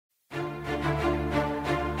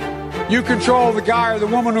You control the guy or the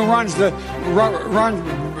woman who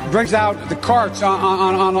brings out the carts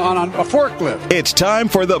on a forklift. It's time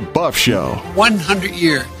for the Buff Show. 100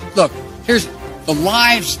 years. Look, here's the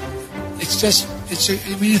lives.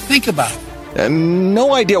 You think about it. And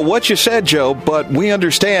no idea what you said, Joe, but we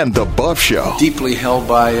understand the Buff Show. Deeply held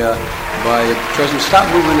by President.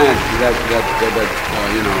 Stop moving that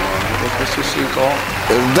what's this thing called?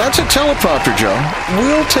 That's a teleprompter, Joe.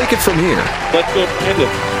 We'll take it from here. Let's go, Brandon.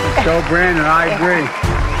 Go, Brandon. I agree.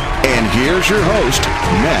 And here's your host,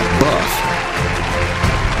 Matt Buff.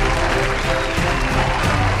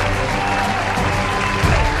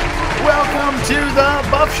 Welcome to the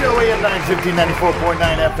Buff Show, AM 915,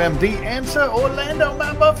 94.9 FM, The Answer, Orlando.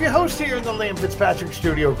 Matt Buff, your host here in the Liam Fitzpatrick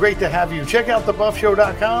studio. Great to have you. Check out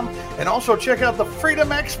thebuffshow.com and also check out the Freedom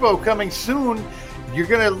Expo coming soon. You're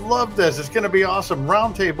going to love this. It's going to be awesome.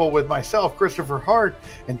 Roundtable with myself, Christopher Hart,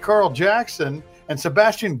 and Carl Jackson. And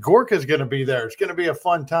Sebastian Gorka is going to be there. It's going to be a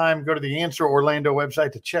fun time. Go to the Answer Orlando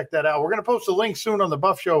website to check that out. We're going to post a link soon on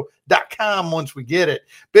thebuffshow.com once we get it.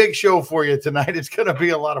 Big show for you tonight. It's going to be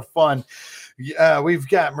a lot of fun. We've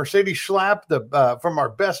got Mercedes Schlapp from our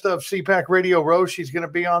Best of CPAC Radio Row. She's going to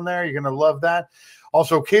be on there. You're going to love that.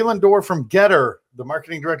 Also, Kaylin Dorr from Getter, the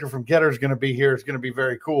marketing director from Getter, is going to be here. It's going to be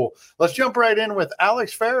very cool. Let's jump right in with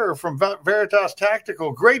Alex Ferrer from Veritas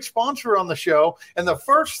Tactical. Great sponsor on the show. And the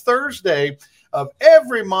first Thursday of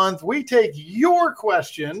every month, we take your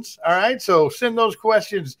questions. All right. So send those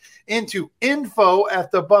questions into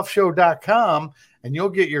info@thebuffshow.com and you'll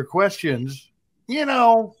get your questions,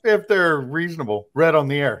 if they're reasonable, read on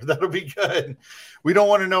the air. That'll be good. We don't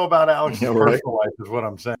want to know about Alex's personal life is what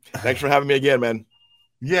I'm saying. Thanks for having me again, man.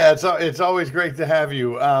 Yeah, it's always great to have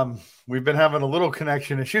you. We've been having a little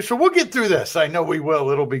connection issue, so we'll get through this. I know we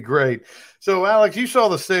will. It'll be great. So, Alex, you saw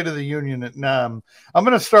the State of the Union. I'm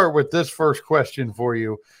going to start with this first question for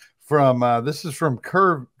you. This is from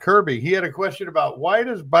Kirby. He had a question about why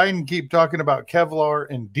does Biden keep talking about Kevlar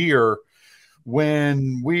and deer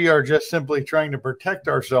when we are just simply trying to protect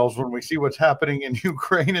ourselves when we see what's happening in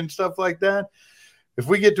Ukraine and stuff like that? If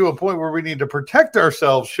we get to a point where we need to protect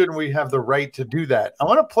ourselves, shouldn't we have the right to do that? I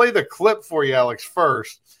want to play the clip for you, Alex,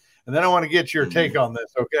 first, and then I want to get your take on this,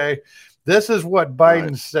 okay? This is what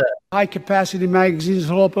Biden said. High-capacity magazines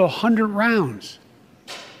will hold up 100 rounds.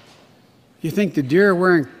 You think the deer are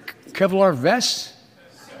wearing Kevlar vests?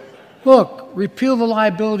 Look, repeal the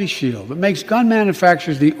liability shield. It makes gun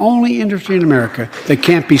manufacturers the only industry in America that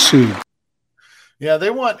can't be sued. Yeah,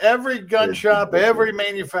 they want every gun shop, every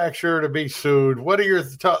manufacturer to be sued. What are your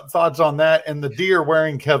thoughts on that and the deer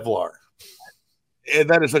wearing Kevlar? And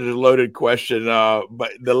that is such a loaded question,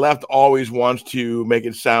 but the left always wants to make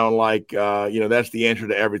it sound like, that's the answer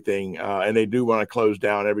to everything. And they do want to close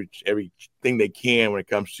down everything they can when it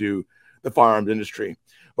comes to the firearms industry.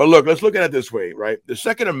 But look, let's look at it this way, right? The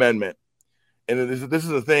Second Amendment, and this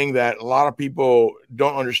is a thing that a lot of people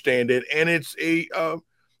don't understand it, and it's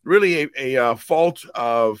really a fault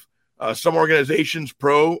of some organizations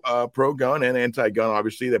pro-gun and anti-gun,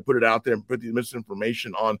 obviously, that put it out there and put the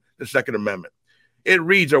misinformation on the Second Amendment. It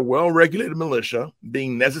reads, a well-regulated militia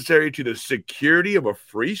being necessary to the security of a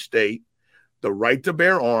free state, the right to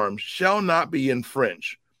bear arms shall not be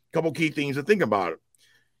infringed. A couple key things to think about it.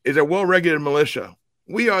 Is a well-regulated militia.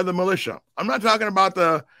 We are the militia. I'm not talking about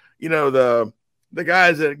the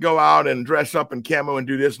guys that go out and dress up in camo and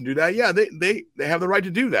do this and do that. Yeah, they have the right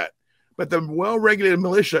to do that. But the well-regulated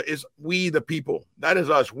militia is we, the people. That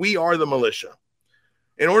is us. We are the militia.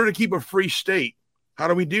 In order to keep a free state, how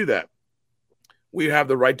do we do that? We have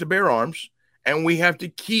the right to bear arms, and we have to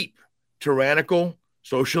keep tyrannical,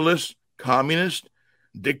 socialist, communist,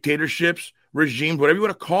 dictatorships, regimes, whatever you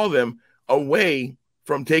want to call them, away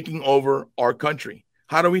from taking over our country.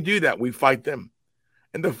 How do we do that? We fight them.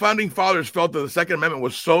 And the founding fathers felt that the Second Amendment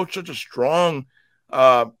was such a strong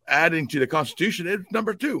adding to the Constitution. It's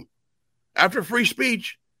number 2. After free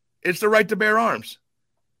speech, it's the right to bear arms.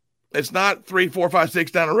 It's not 3, 4, 5,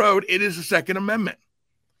 6 down the road. It is the Second Amendment.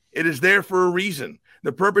 It is there for a reason.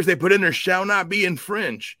 The purpose they put in there shall not be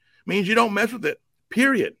infringed. Means you don't mess with it,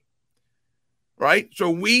 period. Right? So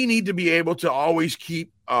we need to be able to always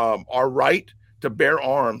keep our right to bear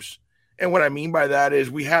arms. And what I mean by that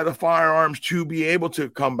is we have the firearms to be able to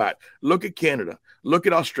combat. Look at Canada. Look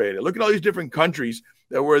at Australia. Look at all these different countries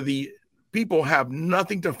where the people have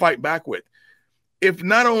nothing to fight back with. If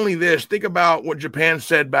not only this, think about what Japan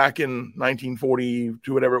said back in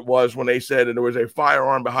 1942, whatever it was, when they said that there was a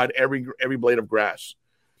firearm behind every blade of grass.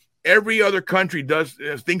 Every other country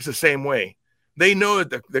thinks the same way. They know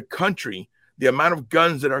that the country, the amount of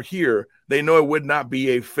guns that are here, they know it would not be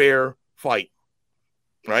a fair fight,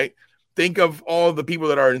 right? Think of all the people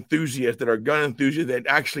that are enthusiasts, that are gun enthusiasts, that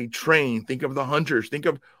actually train. Think of the hunters. Think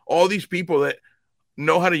of all these people that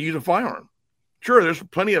know how to use a firearm. Sure, there's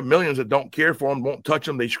plenty of millions that don't care for them, won't touch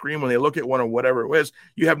them. They scream when they look at one or whatever it is.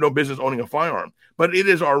 You have no business owning a firearm. But it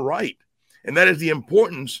is our right. And that is the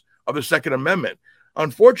importance of the Second Amendment.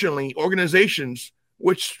 Unfortunately, organizations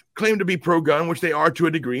which claim to be pro-gun, which they are to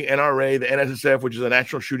a degree, NRA, the NSSF, which is the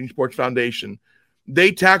National Shooting Sports Foundation,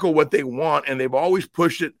 they tackle what they want, and they've always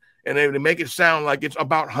pushed it, and they make it sound like it's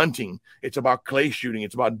about hunting. It's about clay shooting.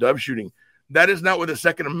 It's about dove shooting. That is not what the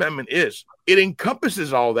Second Amendment is. It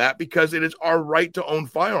encompasses all that because it is our right to own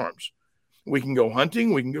firearms. We can go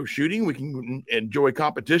hunting, we can go shooting, we can enjoy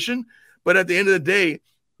competition, but at the end of the day,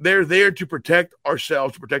 they're there to protect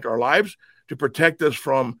ourselves, to protect our lives, to protect us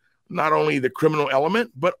from not only the criminal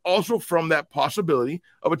element, but also from that possibility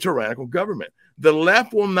of a tyrannical government. The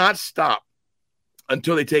left will not stop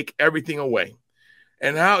until they take everything away.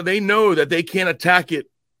 And how they know that they can't attack it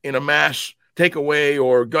in a mass takeaway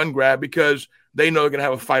or gun grab because they know they're going to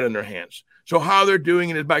have a fight on their hands. So how they're doing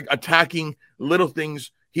it is by attacking little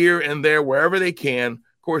things here and there, wherever they can.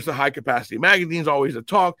 Of course, the high-capacity magazines always the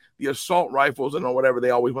talk, the assault rifles and whatever,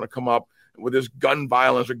 they always want to come up with this gun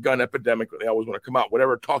violence or gun epidemic. They always want to come out,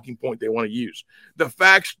 whatever talking point they want to use. The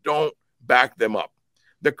facts don't back them up.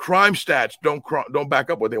 The crime stats don't back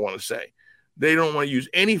up what they want to say. They don't want to use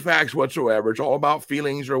any facts whatsoever. It's all about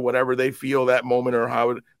feelings or whatever they feel that moment or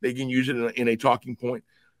how they can use it in a talking point.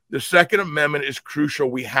 The Second Amendment is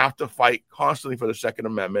crucial. We have to fight constantly for the Second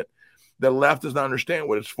Amendment. The left does not understand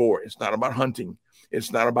what it's for. It's not about hunting.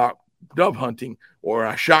 It's not about dove hunting or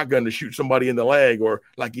a shotgun to shoot somebody in the leg, or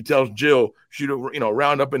like he tells Jill, shoot a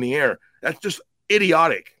round up in the air. That's just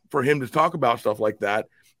idiotic for him to talk about stuff like that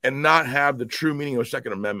and not have the true meaning of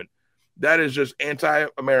Second Amendment. That is just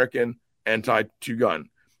anti-American, anti-to-gun.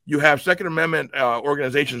 You have Second Amendment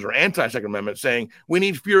organizations or anti-Second Amendment saying we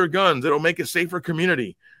need fewer guns. It'll make a safer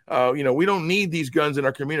community. We don't need these guns in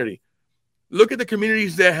our community. Look at the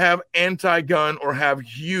communities that have anti-gun or have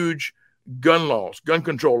huge gun laws, gun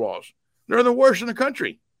control laws. They're the worst in the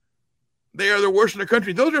country. They are the worst in the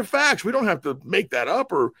country. Those are facts. We don't have to make that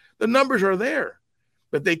up, or the numbers are there.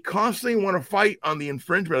 But they constantly want to fight on the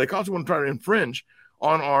infringement. They constantly want to try to infringe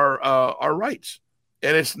on our rights.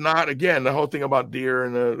 And it's not, again, the whole thing about deer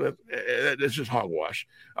and it's just hogwash.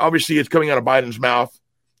 Obviously, it's coming out of Biden's mouth,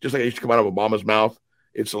 just like it used to come out of Obama's mouth.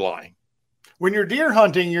 It's a lie. When you're deer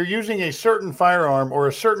hunting, you're using a certain firearm or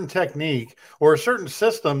a certain technique or a certain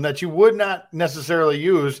system that you would not necessarily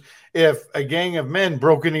use if a gang of men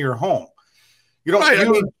broke into your home. You don't. Right,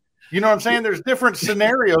 you know what I'm saying? There's different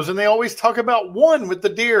scenarios, and they always talk about one with the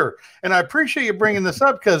deer. And I appreciate you bringing this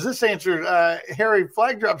up because this answers Harry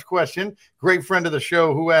Flagdrop's question, great friend of the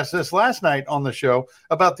show, who asked this last night on the show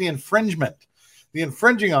about the infringing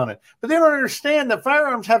on it. But they don't understand that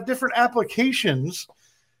firearms have different applications.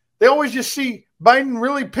 They always just see Biden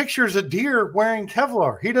really pictures a deer wearing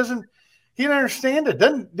Kevlar. He didn't understand it.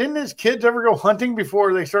 Didn't his kids ever go hunting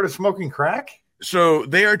before they started smoking crack? So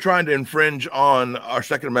they are trying to infringe on our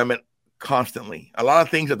Second Amendment constantly. A lot of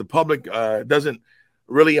things that the public doesn't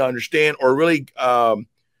really understand or really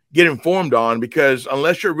get informed on, because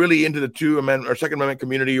unless you're really into the Second Amendment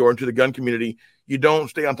community or into the gun community, you don't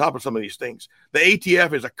stay on top of some of these things. The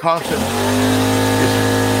ATF is a constant.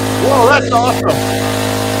 Whoa, that's awesome.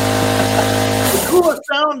 The coolest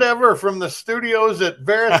sound ever from the studios at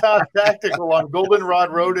Veritas Tactical on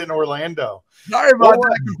Goldenrod Road in Orlando. Sorry about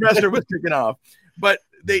that. Compressor was kicking off. But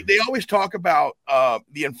they always talk about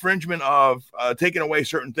the infringement of taking away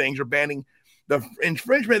certain things or banning the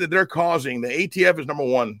infringement that they're causing. The ATF is number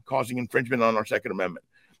one causing infringement on our Second Amendment.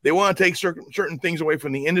 They want to take certain things away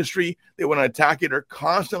from the industry. They want to attack it. They're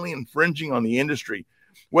constantly infringing on the industry,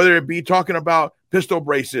 whether it be talking about pistol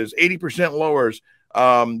braces, 80% lowers,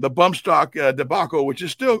 the bump stock debacle, which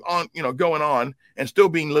is still going on and still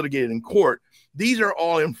being litigated in court. These are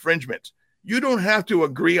all infringements. You don't have to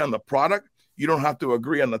agree on the product. You don't have to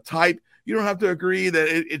agree on the type. You don't have to agree that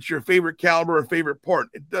it's your favorite caliber or favorite part.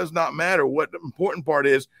 It does not matter. What the important part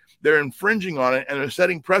is, they're infringing on it, and they're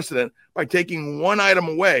setting precedent by taking one item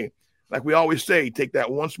away. Like we always say, take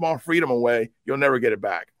that one small freedom away, you'll never get it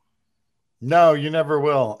back. No, you never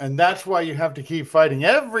will. And that's why you have to keep fighting.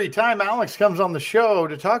 Every time Alex comes on the show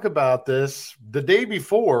to talk about this, the day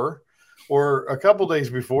before or a couple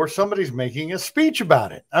days before, somebody's making a speech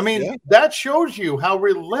about it. I mean, That shows you how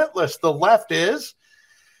relentless the left is.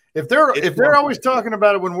 If they're always talking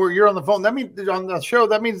about it when you're on the phone, that means on the show,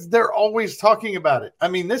 that means they're always talking about it. I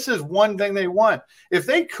mean, this is one thing they want. If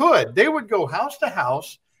they could, they would go house to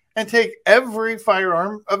house and take every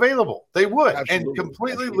firearm available. They would. Absolutely. And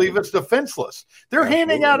completely leave us defenseless. They're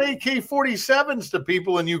handing out AK-47s to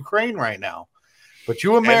people in Ukraine right now. But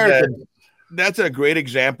you Americans. That's a great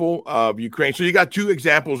example of Ukraine. So you got two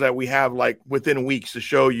examples that we have like within weeks to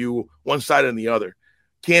show you one side and the other.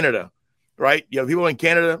 Canada, right? You have people in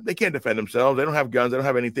Canada, they can't defend themselves. They don't have guns. They don't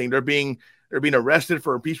have anything. They're being arrested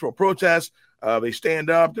for a peaceful protest. They stand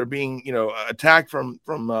up. They're being, attacked from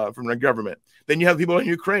the government. Then you have people in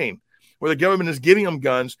Ukraine where the government is giving them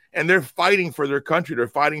guns and they're fighting for their country. They're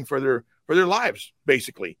fighting for their lives,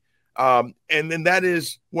 basically. And then that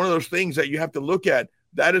is one of those things that you have to look at.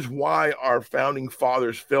 That is why our founding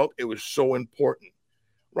fathers felt it was so important,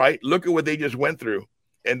 right? Look at what they just went through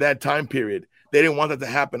in that time period. They didn't want that to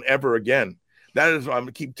happen ever again. That is why I'm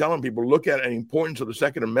going to keep telling people, look at the importance of the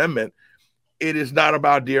Second Amendment. It is not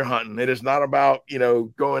about deer hunting. It is not about,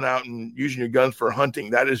 going out and using your guns for hunting.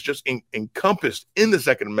 That is just encompassed in the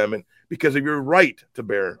Second Amendment because of your right to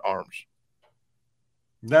bear arms.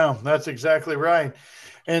 No, that's exactly right.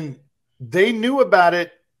 And they knew about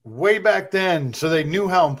it way back then, so they knew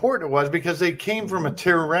how important it was because they came from a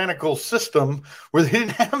tyrannical system where they didn't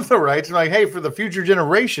have the rights. And like, hey, for the future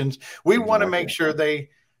generations, we want to make sure they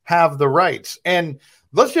have the rights. And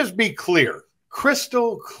let's just be clear,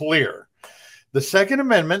 crystal clear. The Second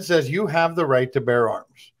Amendment says you have the right to bear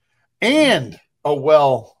arms and a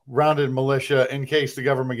well-rounded militia in case the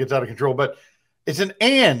government gets out of control. But it's an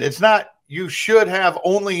and. It's not you should have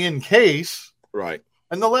only in case. Right.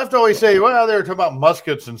 And the left always say, well, they're talking about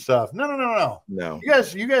muskets and stuff. No. No.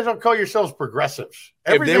 You guys don't call yourselves progressives.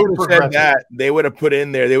 If they would have said that, they would have put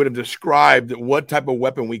in there, they would have described what type of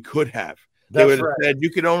weapon we could have. They would have said you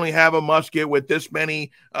could only have a musket with this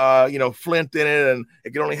many, flint in it, and it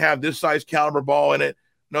could only have this size caliber ball in it.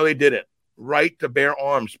 No, they didn't. Right to bear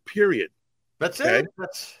arms, period. That's it.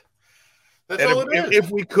 That's all it is.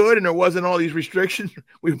 If we could, and there wasn't all these restrictions,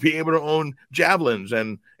 we'd be able to own javelins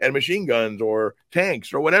and machine guns or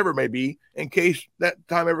tanks or whatever it may be in case that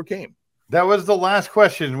time ever came. That was the last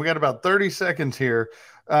question. We got about 30 seconds here.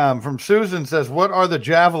 From Susan says, what are the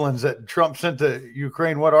javelins that Trump sent to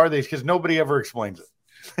Ukraine? What are these? Because nobody ever explains it.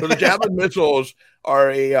 So the javelin missiles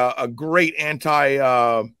are a great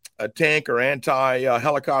anti-tank or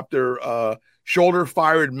anti-helicopter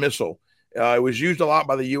shoulder-fired missile. It was used a lot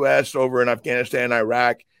by the U.S. over in Afghanistan and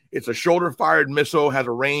Iraq. It's a shoulder-fired missile, has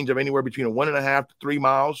a range of anywhere between 1.5 to 3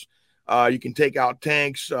 miles. You can take out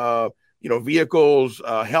tanks, vehicles,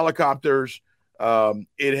 helicopters.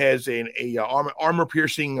 It has an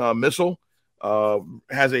armor-piercing missile.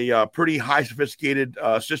 Has a pretty high sophisticated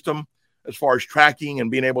system as far as tracking and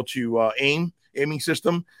being able to aiming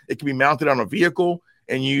system. It can be mounted on a vehicle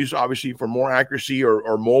and used obviously for more accuracy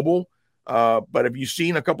or mobile. But if you've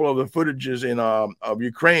seen a couple of the footages of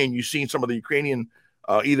Ukraine, you've seen some of the Ukrainian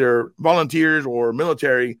either volunteers or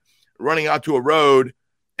military running out to a road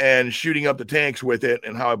and shooting up the tanks with it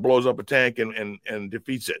and how it blows up a tank and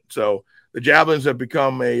defeats it. So the javelins have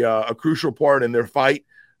become a crucial part in their fight.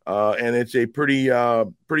 And it's a pretty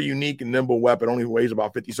unique and nimble weapon. It only weighs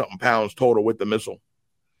about 50-something pounds total with the missile.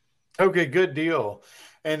 Okay, good deal.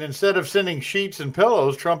 And instead of sending sheets and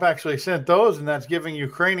pillows, Trump actually sent those, and that's giving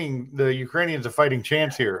the Ukrainians a fighting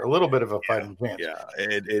chance here, a little bit of a fighting chance. Yeah,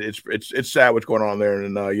 it's sad what's going on there,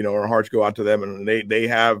 and our hearts go out to them, and they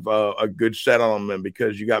have a good set on them,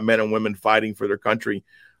 because you got men and women fighting for their country,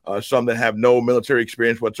 some that have no military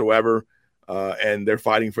experience whatsoever, and they're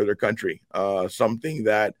fighting for their country. Something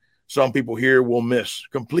that some people here will miss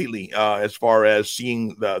completely as far as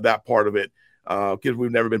seeing that part of it, because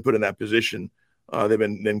we've never been put in that position. They've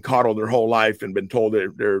been coddled their whole life and been told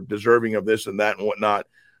that they're deserving of this and that and whatnot.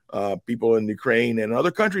 People in Ukraine and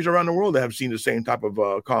other countries around the world that have seen the same type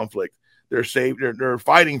of conflict. They're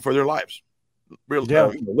fighting for their lives,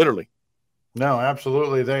 literally. No,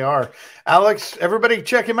 absolutely. They are. Alex, everybody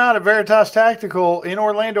check him out at Veritas Tactical in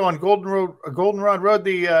Orlando on Goldenrod Road.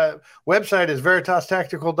 The website is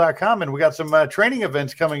veritastactical.com, and we got some training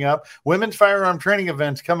events coming up, women's firearm training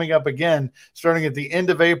events coming up again, starting at the end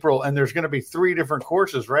of April, and there's going to be 3 different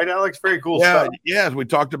courses, right, Alex? Very cool stuff. Yeah, as we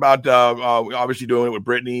talked about, obviously doing it with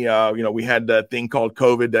Brittany. We had that thing called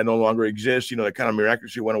COVID that no longer exists, that kind of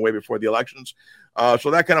miraculously went away before the elections.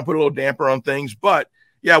 So that kind of put a little damper on things, but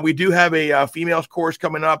yeah, we do have a females course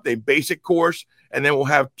coming up, a basic course, and then we'll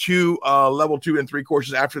have 2 level 2 and 3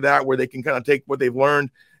 courses after that, where they can kind of take what they've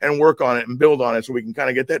learned and work on it and build on it, so we can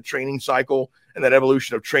kind of get that training cycle and that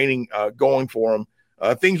evolution of training going for them.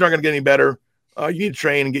 Things aren't going to get any better. You need to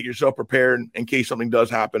train and get yourself prepared in case something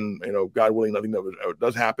does happen. God willing, nothing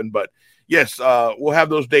does happen. But yes, we'll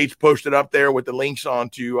have those dates posted up there with the links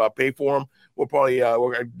on to pay for them. we'll probably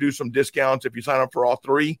we're going to do some discounts if you sign up for all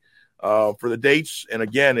three for the dates. And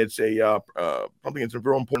again, it's something that's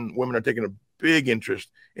real important. Women are taking a big interest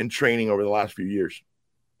in training over the last few years.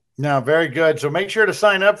 No, very good. So make sure to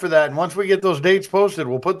sign up for that. And once we get those dates posted,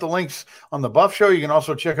 we'll put the links on the Buff Show. You can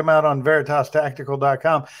also check them out on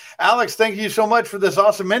veritastactical.com. Alex, thank you so much for this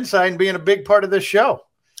awesome insight and being a big part of this show.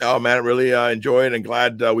 Oh, man, I really enjoy it and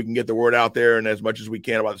glad we can get the word out there and as much as we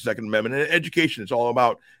can about the Second Amendment. And education, it's all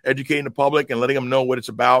about educating the public and letting them know what it's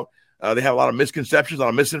about. They have a lot of misconceptions, a lot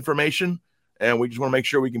of misinformation, and we just want to make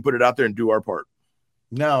sure we can put it out there and do our part.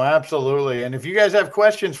 No, absolutely. And if you guys have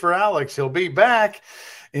questions for Alex, he'll be back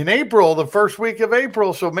in April, the first week of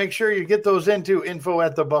April. So make sure you get those into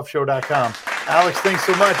info@thebuffshow.com. Alex, thanks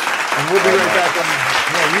so much. And we'll be right back on.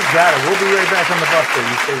 You got it. We'll be right back on the Buff Show.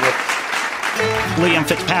 You stay with us. Liam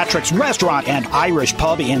Fitzpatrick's Restaurant and Irish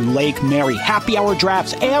Pub in Lake Mary. Happy hour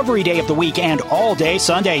drafts every day of the week and all day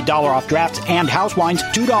Sunday. $1 off drafts and house wines,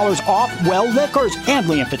 $2 off well liquors. And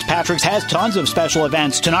Liam Fitzpatrick's has tons of special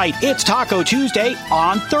events. Tonight, it's Taco Tuesday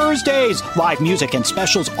on Thursdays. Live music and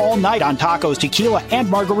specials all night on tacos, tequila, and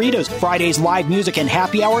margaritas. Fridays, live music and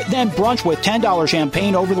happy hour, then brunch with $10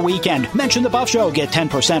 champagne over the weekend. Mention the Buff Show. Get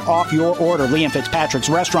 10% off your order. Liam Fitzpatrick's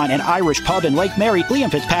Restaurant and Irish Pub in Lake Mary.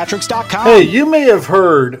 LiamFitzpatricks.com. Hey, you may have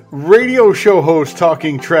heard radio show hosts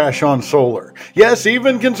talking trash on solar. Yes,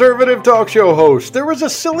 even conservative talk show hosts. There was a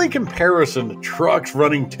silly comparison to trucks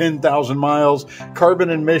running 10,000 miles, carbon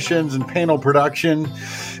emissions, and panel production.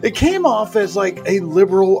 It came off as like a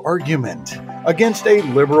liberal argument against a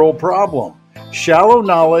liberal problem. Shallow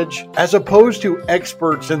knowledge as opposed to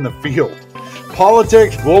experts in the field.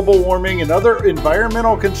 Politics, global warming, and other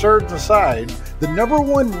environmental concerns aside, the number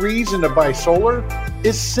one reason to buy solar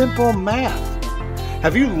is simple math.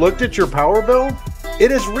 Have you looked at your power bill? It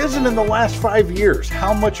has risen in the last 5 years.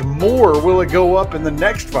 How much more will it go up in the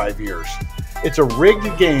next 5 years? It's a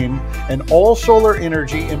rigged game, and All Solar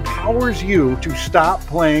Energy empowers you to stop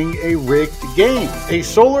playing a rigged game. A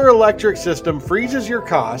solar electric system freezes your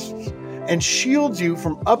costs and shields you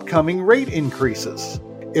from upcoming rate increases.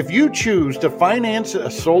 If you choose to finance a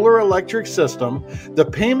solar electric system, the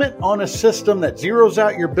payment on a system that zeroes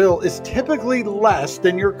out your bill is typically less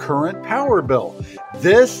than your current power bill.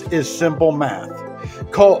 This is simple math.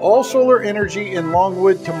 Call All Solar Energy in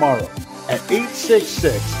Longwood tomorrow at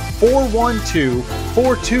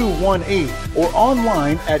 866-412-4218 or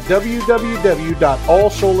online at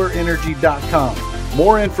www.allsolarenergy.com.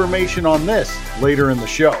 More information on this later in the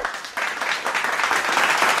show.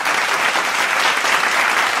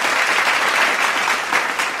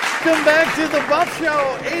 Welcome back to the Buff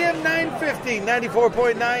Show, AM 950,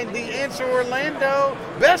 94.9, The Answer Orlando.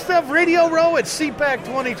 Best of Radio Row at CPAC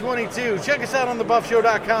 2022. Check us out on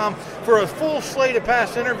thebuffshow.com for a full slate of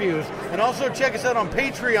past interviews. And also check us out on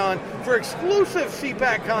Patreon for exclusive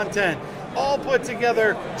CPAC content, all put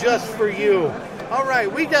together just for you. All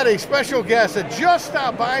right, we got a special guest that just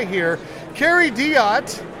stopped by here, Kerry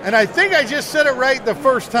Diot. And I think I just said it right the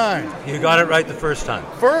first time. You got it right the first time.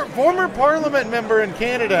 Former Parliament member in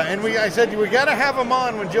Canada. And I said, we got to have him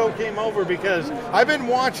on when Joe came over because I've been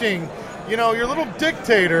watching, your little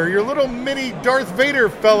dictator, your little mini Darth Vader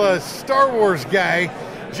fella, Star Wars guy,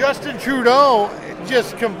 Justin Trudeau,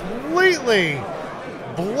 just completely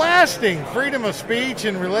blasting freedom of speech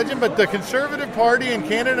and religion. But the Conservative Party in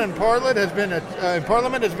Canada and Parliament has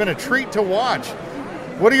been a treat to watch.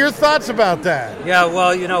 What are your thoughts about that? Yeah,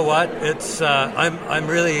 well, you know what? It's I'm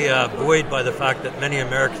really buoyed by the fact that many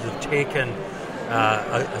Americans have taken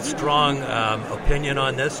a strong opinion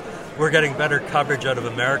on this. We're getting better coverage out of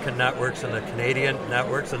American networks and the Canadian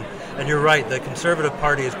networks, and you're right. The Conservative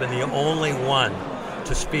Party has been the only one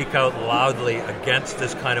to speak out loudly against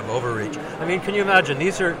this kind of overreach. I mean, can you imagine?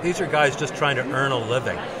 These are guys just trying to earn a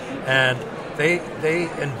living, and they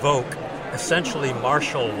invoke essentially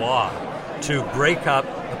martial law to break up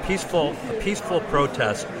a peaceful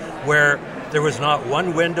protest where there was not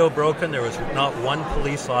one window broken, there was not one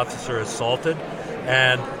police officer assaulted,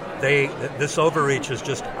 and this overreach is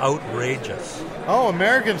just outrageous. Oh,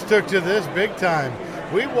 Americans took to this big time.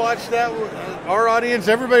 We watched that, our audience,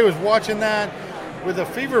 everybody was watching that with a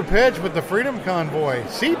fever pitch with the Freedom Convoy.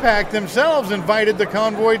 CPAC themselves invited the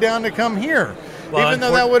convoy down to come here. Well, even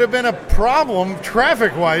though that would have been a problem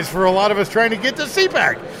traffic-wise for a lot of us trying to get to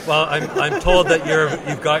CPAC. Well, I'm told that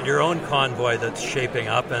you've got your own convoy that's shaping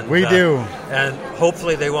up, and we do. And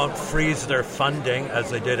hopefully they won't freeze their funding as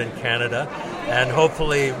they did in Canada, and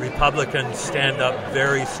hopefully Republicans stand up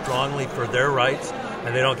very strongly for their rights,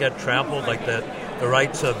 and they don't get trampled like the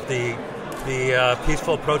rights of the the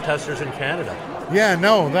peaceful protesters in Canada. Yeah,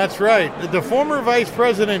 no, that's right. The former Vice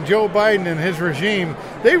President Joe Biden and his regime,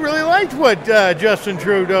 they really liked what Justin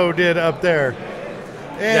Trudeau did up there.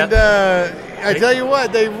 And I tell you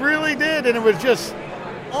what, they really did, and it was just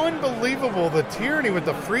unbelievable, the tyranny with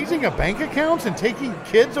the freezing of bank accounts and taking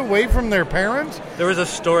kids away from their parents. There was a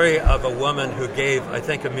story of a woman who gave, I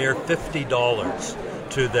think, a mere $50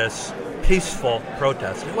 to this peaceful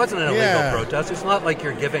protest. It wasn't an illegal protest. It's not like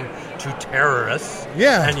you're giving to terrorists.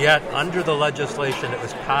 Yeah. And yet, under the legislation that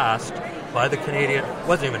was passed by the Canadian, it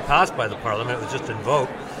wasn't even passed by the Parliament, it was just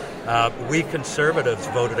invoked. We Conservatives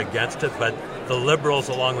voted against it, but the Liberals,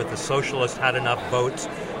 along with the Socialists, had enough votes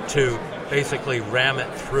to basically ram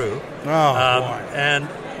it through. And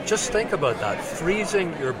just think about that,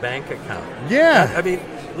 freezing your bank account. Yeah. I mean,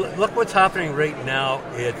 look what's happening right now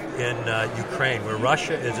in Ukraine, where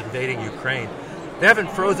Russia is invading Ukraine. They haven't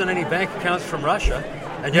frozen any bank accounts from Russia,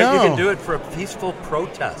 and yet you can do it for a peaceful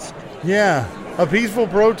protest. Yeah, a peaceful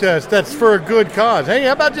protest that's for a good cause. Hey,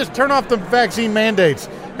 how about just turn off the vaccine mandates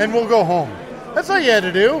and we'll go home? That's all you had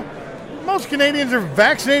to do. Most Canadians are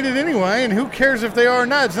vaccinated anyway, and who cares if they are or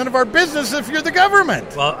not? It's none of our business if you're the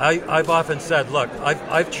government. Well, I've often said, look,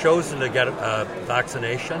 I've chosen to get a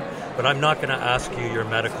vaccination, but I'm not going to ask you your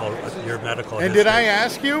medical And history. did I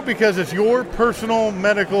ask you? Because it's your personal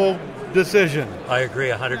medical decision. I agree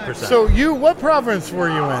 100%. So what province were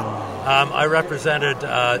you in? I represented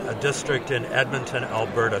a district in Edmonton,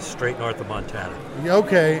 Alberta, straight north of Montana.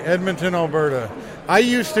 Okay, Edmonton, Alberta. I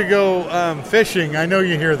used to go fishing. I know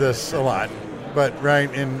you hear this a lot, but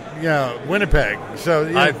in Winnipeg. So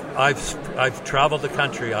I've traveled the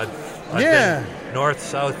country. I've been north,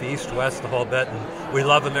 south, east, west, the whole bit, and we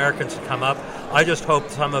love Americans to come up. I just hope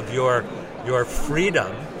some of your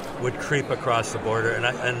freedom would creep across the border, and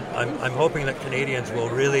I'm hoping that Canadians will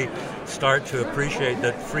really start to appreciate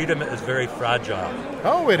that freedom is very fragile.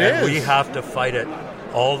 Oh, it is. And we have to fight it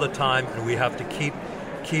all the time, and we have to keep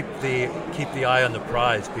the eye on the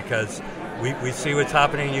prize, because we see what's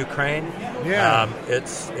happening in Ukraine. Yeah.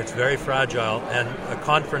 It's very fragile, and a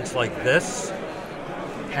conference like this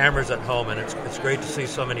hammers at home, and it's great to see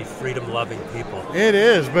so many freedom-loving people. It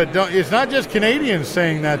is, but it's not just Canadians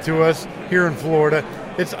saying that to us here in Florida.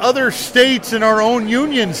 It's other states in our own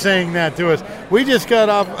union saying that to us. We just got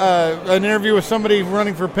off an interview with somebody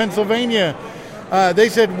running for Pennsylvania. They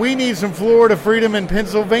said, we need some Florida freedom in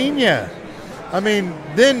Pennsylvania. I mean,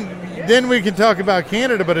 then we can talk about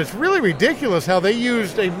Canada, but it's really ridiculous how they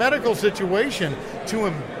used a medical situation to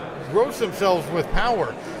engross themselves with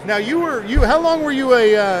power. Now, how long were you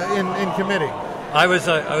in committee? I was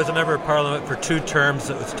a member of Parliament for 2 terms.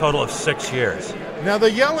 It was a total of 6 years. Now,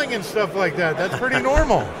 the yelling and stuff like that's pretty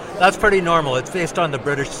normal. That's pretty normal. It's based on the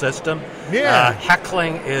British system. Yeah.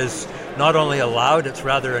 Heckling is not only allowed, it's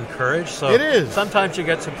rather encouraged. So it is. Sometimes you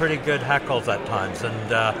get some pretty good heckles at times, and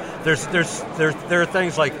there are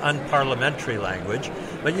things like unparliamentary language,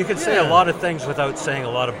 but you can say a lot of things without saying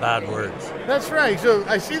a lot of bad words. That's right. So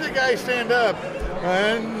I see the guy stand up,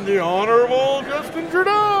 and the Honorable Justin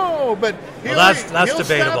Trudeau, but that's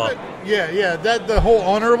debatable. Yeah, that the whole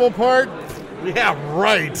honorable part. Yeah,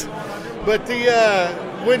 right. But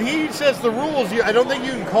when he says the rules, I don't think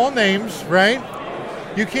you can call names, right?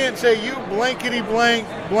 You can't say you blankety blank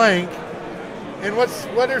blank. And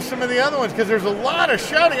what are some of the other ones? Because there's a lot of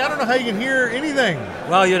shouting. I don't know how you can hear anything.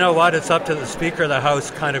 Well, you know what? It's up to the Speaker of the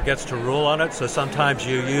House. Kind of gets to rule on it. So sometimes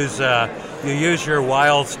you use your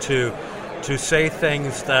wiles to say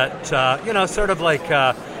things that sort of like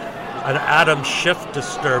an atom shift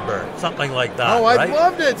disturber, something like that. Oh, I right?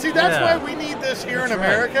 loved it. See, that's why we need this here in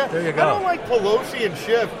America. Right. There you go. I don't like Pelosi and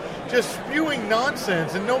Schiff just spewing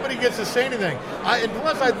nonsense, and nobody gets to say anything. And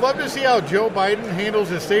plus, I'd love to see how Joe Biden handles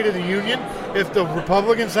his State of the Union. If the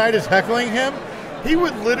Republican side is heckling him, he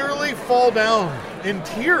would literally fall down in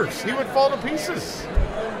tears. He would fall to pieces.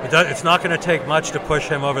 It's not going to take much to push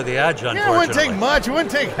him over the edge, unfortunately. Yeah, it wouldn't take much. It wouldn't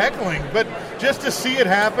take heckling, but just to see it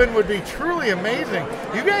happen would be truly amazing.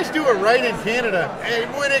 You guys do it right in Canada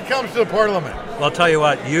when it comes to the Parliament. Well, I'll tell you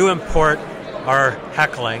what, you import our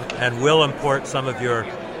heckling, and we'll import some of your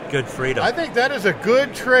good freedom. I think that is a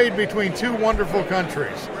good trade between two wonderful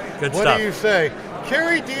countries. Good what stuff. What do you say?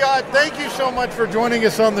 Kerry Diott, thank you so much for joining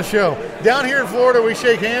us on the show. Down here in Florida, we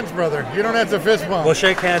shake hands, brother. You don't have to fist bump. We'll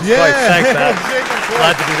shake hands twice. Thanks, man.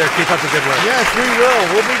 Glad to be there. Keep up the good work. Yes, we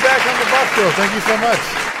will. We'll be back on the Buff Show. Thank you so much.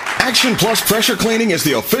 Action Plus Pressure Cleaning is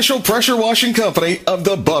the official pressure washing company of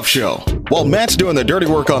The Buff Show. While Matt's doing the dirty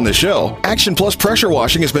work on the show, Action Plus Pressure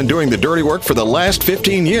Washing has been doing the dirty work for the last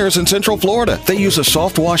 15 years in Central Florida. They use a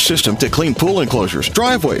soft wash system to clean pool enclosures,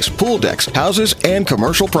 driveways, pool decks, houses, and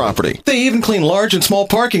commercial property. They even clean large and small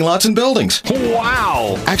parking lots and buildings.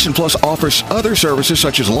 Wow! Action Plus offers other services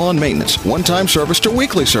such as lawn maintenance, one-time service to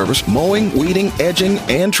weekly service, mowing, weeding, edging,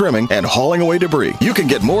 and trimming, and hauling away debris. You can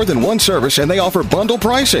get more than one service, and they offer bundle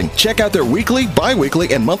pricing. Check out their weekly,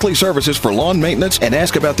 bi-weekly, and monthly services for lawn maintenance and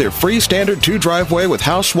ask about their free standard 2 driveway with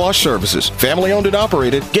house wash services. Family owned and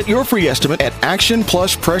operated. Get your free estimate at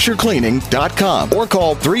actionpluspressurecleaning.com or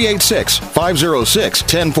call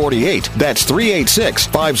 386-506-1048. That's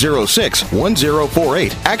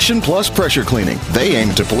 386-506-1048. Action Plus Pressure Cleaning. They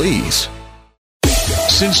aim to please.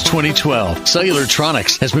 Since 2012,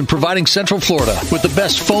 Cellulartronics has been providing Central Florida with the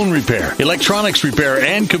best phone repair, electronics repair,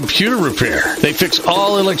 and computer repair. They fix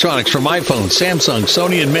all electronics from iPhone, Samsung,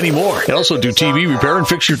 Sony, and many more. They also do TV repair and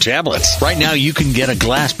fix your tablets. Right now, you can get a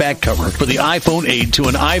glass back cover for the iPhone 8 to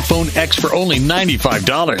an iPhone X for only $95.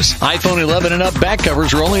 iPhone 11 and up back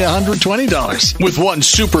covers are only $120. With one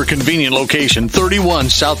super convenient location, 31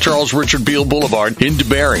 South Charles Richard Beale Boulevard in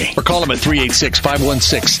DeBerry. Or call them at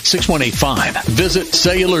 386-516-6185. Visit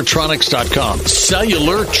Cellulartronics.com.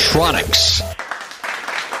 Cellulartronics.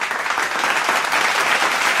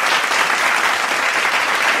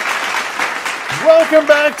 Welcome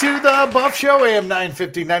back to the Buff Show, AM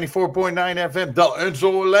 950, 94.9 FM, Dalton's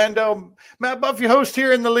Orlando. Matt Buff, your host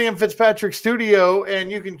here in the Liam Fitzpatrick studio,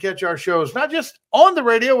 and you can catch our shows not just on the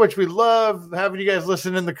radio, which we love having you guys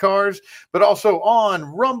listen in the cars, but also on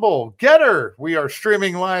Rumble, Getter. We are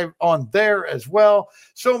streaming live on there as well.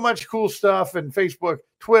 So much cool stuff, and Facebook,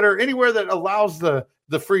 Twitter, anywhere that allows the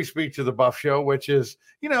free speech of the Buff Show, which is,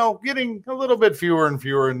 getting a little bit fewer and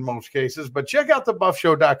fewer in most cases. But check out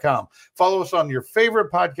thebuffshow.com. Follow us on your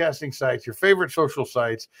favorite podcasting sites, your favorite social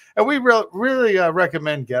sites. And we really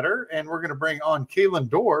recommend Getter. And we're going to bring on Kalen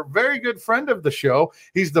Dorr, very good friend of the show.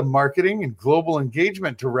 He's the marketing and global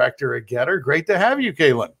engagement director at Getter. Great to have you,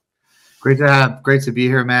 Kalen. Great to be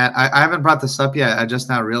here, Matt. I haven't brought this up yet. I just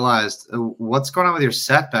now realized what's going on with your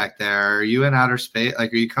set back there. Are you in outer space?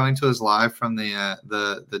 Like, are you coming to us live from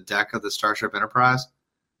the deck of the Starship Enterprise?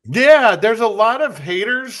 Yeah, there's a lot of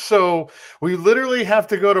haters, so we literally have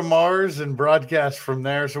to go to Mars and broadcast from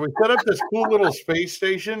there. So we set up this cool little space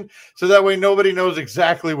station so that way nobody knows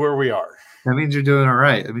exactly where we are. That means you're doing it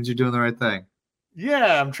right. That means you're doing the right thing.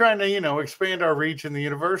 Yeah, I'm trying to, expand our reach in the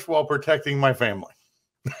universe while protecting my family.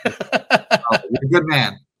 You're a good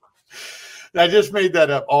man. I just made that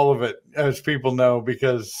up, all of it, as people know,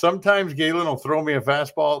 because sometimes Galen will throw me a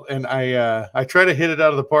fastball, and I try to hit it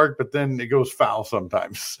out of the park, but then it goes foul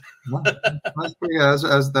sometimes. That's pretty good.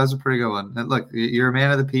 That's a pretty good one. And look, you're a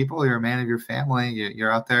man of the people. You're a man of your family.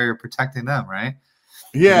 You're out there. You're protecting them, right?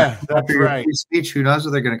 Yeah, that's right. Free speech. Who knows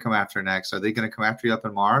what they're going to come after next? Are they going to come after you up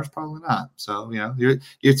in Mars? Probably not. So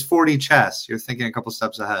it's 4D chess. You're thinking a couple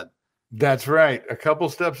steps ahead. That's right. A couple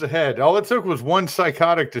steps ahead. All it took was one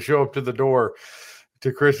psychotic to show up to the door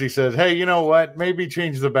to Christy says, hey, you know what? Maybe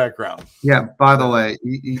change the background. Yeah. By the way,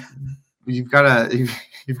 you've got to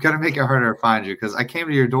make it harder to find you, because I came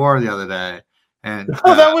to your door the other day and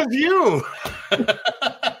that was you.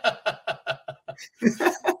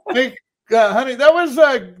 Hey, honey, that was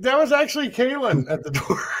actually Kalen at the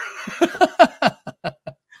door.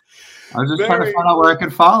 I was just trying to find out where I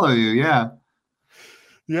could follow you. Yeah.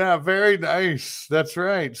 Yeah, very nice. That's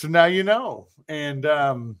right. So now you know, and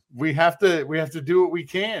we have to do what we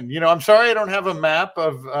can. I'm sorry I don't have a map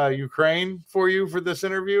of Ukraine for you for this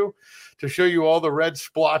interview to show you all the red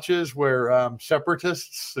splotches where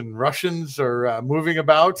separatists and Russians are moving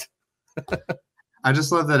about. I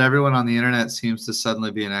just love that everyone on the internet seems to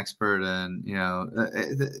suddenly be an expert, and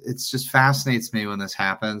it's just fascinates me when this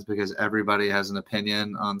happens, because everybody has an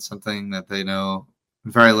opinion on something that they know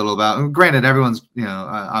very little about. Granted, everyone's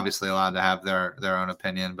obviously allowed to have their own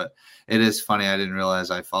opinion, but it is funny. I didn't realize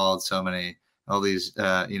I followed all these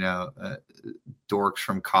dorks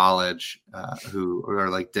from college who are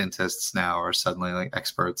like dentists now are suddenly like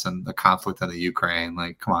experts in the conflict in the Ukraine.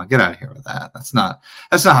 Like, come on, get out of here with that. That's not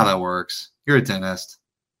how that works. You're a dentist.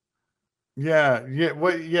 Yeah.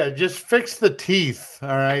 Just fix the teeth. All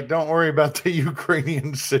right. Don't worry about the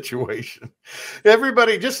Ukrainian situation.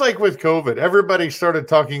 Everybody, just like with COVID, everybody started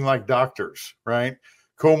talking like doctors, right?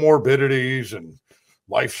 Comorbidities and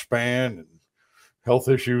lifespan and health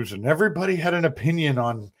issues. And everybody had an opinion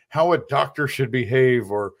on how a doctor should behave,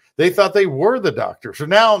 or they thought they were the doctor. So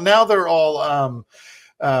now they're all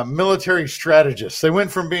military strategists. They went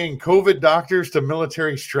from being COVID doctors to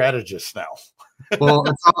military strategists now. Well,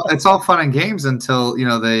 it's all fun and games until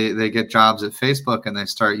they get jobs at Facebook and they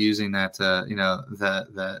start using that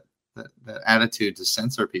that attitude to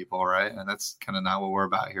censor people, right? And that's kind of not what we're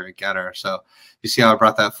about here at Getter. So you see how I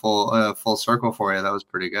brought that full circle for you. That was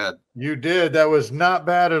pretty good. You did. That was not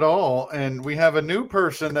bad at all. And we have a new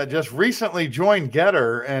person that just recently joined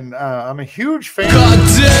Getter, and I'm a huge fan. Gotta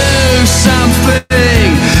do something.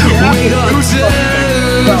 We gotta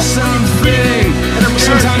do something.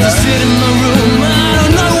 Sometimes I sit in my room, I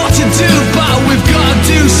don't know what to do, but we've got to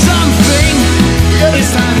do something.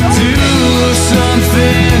 It's time to do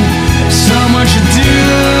something. Someone should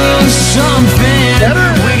do something.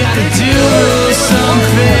 We gotta do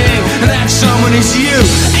something. That someone is you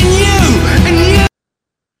and you and you.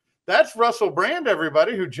 That's Russell Brand,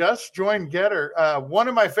 everybody, who just joined Getter. One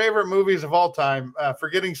of my favorite movies of all time,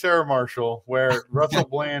 Forgetting Sarah Marshall, where Russell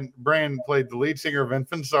Brand played the lead singer of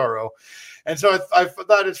Infant Sorrow. And so I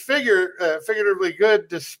thought it's figuratively good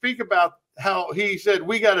to speak about how he said,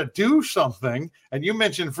 we got to do something. And you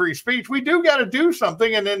mentioned free speech. We do got to do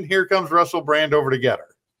something. And then here comes Russell Brand over to Getter.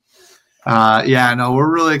 We're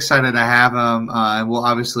really excited to have him. And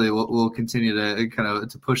we'll continue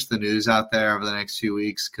to push the news out there over the next few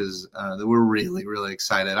weeks because we're really, really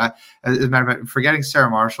excited. As a matter of fact, Forgetting Sarah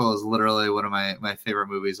Marshall is literally one of my favorite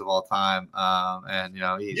movies of all time.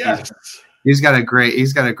 He's got a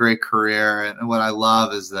great career, and what I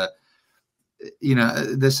love is that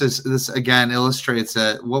this again illustrates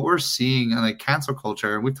that what we're seeing in cancel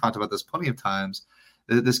culture, and we've talked about this plenty of times.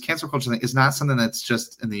 This cancel culture thing is not something that's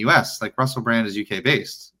just in the U.S. Like Russell Brand is UK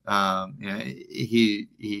based.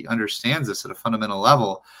 He understands this at a fundamental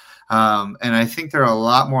level, and I think there are a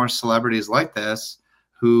lot more celebrities like this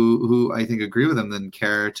who I think agree with him than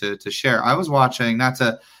care to share. I was watching, not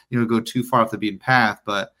to go too far off the beaten path,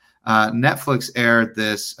 but Netflix aired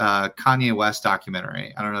this Kanye West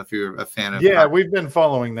documentary. I don't know if you're a fan of. Yeah, we've been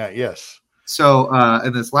following that. Yes. So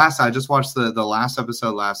in this I just watched the last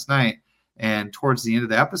episode last night, and towards the end of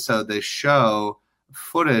the episode, they show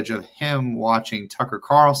footage of him watching Tucker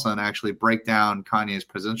Carlson actually break down Kanye's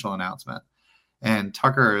presidential announcement. And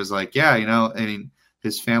Tucker is like,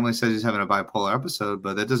 his family says he's having a bipolar episode,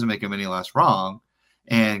 but that doesn't make him any less wrong.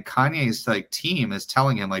 And Kanye's team is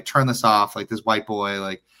telling him turn this off, this white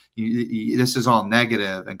boy, this is all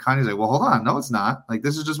negative. And Kanye's like, well, hold on. No, it's not.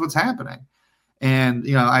 This is just what's happening. And,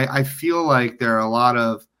 I feel like there are a lot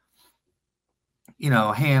of,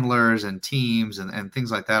 handlers and teams and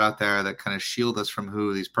things like that out there that kind of shield us from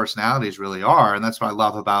who these personalities really are. And that's what I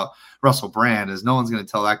love about Russell Brand is no one's going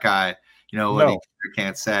to tell that guy, what he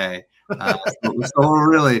can't say. So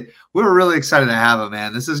we're really excited to have him,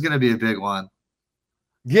 man. This is going to be a big one.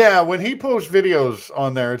 Yeah, when he posts videos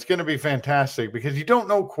on there, it's going to be fantastic because you don't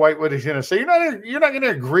know quite what he's going to say. You're not going to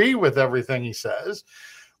agree with everything he says,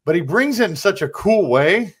 but he brings it in such a cool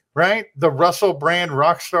way, right? The Russell Brand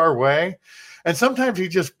rock star way. And sometimes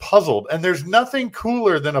he's just puzzled, and there's nothing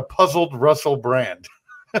cooler than a puzzled Russell Brand.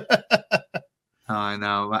 Oh, I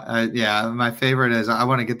know. My favorite is I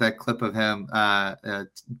want to get that clip of him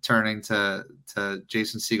turning to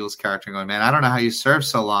Jason Segel's character and going, man, I don't know how you served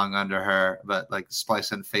so long under her, but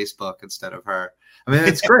splice in Facebook instead of her. I mean,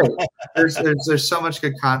 it's great. There's so much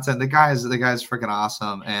good content. The guy's freaking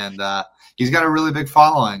awesome, and he's got a really big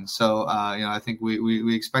following. So I think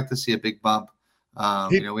we expect to see a big bump. We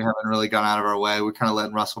haven't really gone out of our way. We're kind of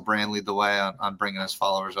letting Russell Brand lead the way on bringing his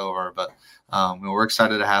followers over, but we're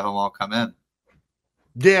excited to have them all come in.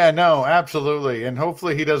 Yeah, no, absolutely. And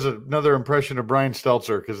hopefully he does another impression of Brian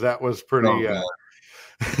Stelter because that was pretty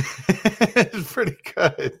it's pretty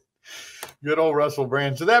good. Good old Russell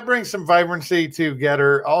Brand. So that brings some vibrancy to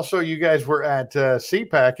Getter. Also, you guys were at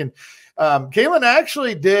CPAC, and Kaylin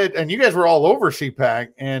actually did, and you guys were all over CPAC,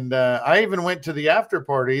 and I even went to the after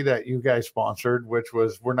party that you guys sponsored, which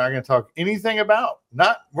was we're not going to talk anything about.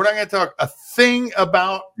 We're not going to talk a thing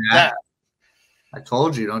about that. I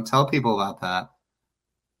told you, don't tell people about that.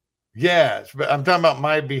 Yes, but I'm talking about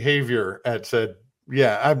my behavior at said.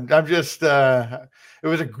 Yeah, I'm just.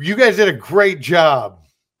 You guys did a great job.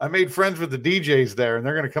 I made friends with the DJs there, and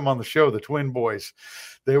they're going to come on the show. The Twin Boys,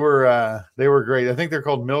 they were great. I think they're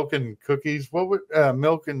called Milk and Cookies. What would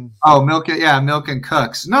Milk and? Oh, Milk and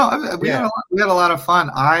Cooks. No, we had a lot of fun.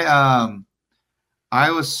 I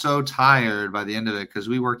was so tired by the end of it because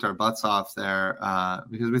we worked our butts off there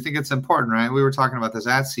because we think it's important, right? We were talking about this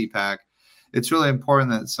at CPAC. It's really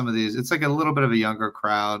important that some of these, it's a little bit of a younger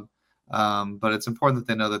crowd, but it's important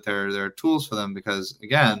that they know that there are tools for them because,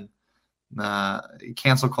 again,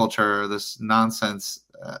 cancel culture, this nonsense,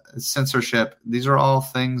 censorship, these are all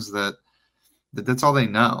things that's all they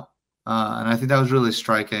know. And I think that was really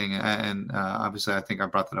striking. And obviously, I think I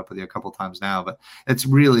brought that up with you a couple times now, but it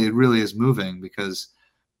really is moving because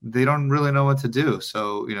they don't really know what to do.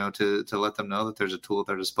 So, to let them know that there's a tool at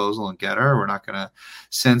their disposal and Getter, we're not going to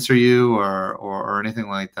censor you or anything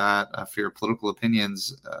like that for your political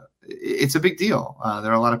opinions. It's a big deal.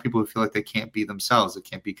 There are a lot of people who feel like they can't be themselves, they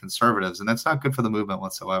can't be conservatives, and that's not good for the movement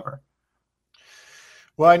whatsoever.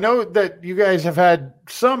 Well, I know that you guys have had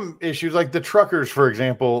some issues, like the truckers, for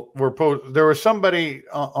example, there was somebody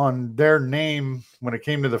on their name when it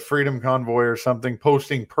came to the Freedom Convoy or something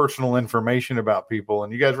posting personal information about people.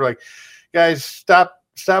 And you guys were like, guys, stop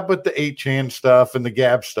with the 8chan stuff and the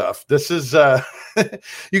Gab stuff. This is,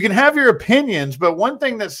 you can have your opinions, but one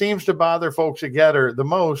thing that seems to bother folks at Getter the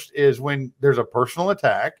most is when there's a personal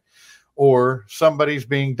attack or somebody's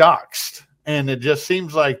being doxxed. And it just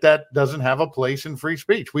seems like that doesn't have a place in free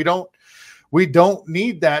speech. We don't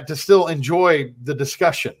need that to still enjoy the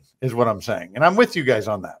discussion, is what I'm saying. And I'm with you guys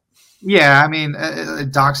on that. Yeah, I mean,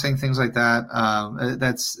 doxing, things like that.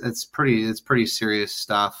 It's pretty serious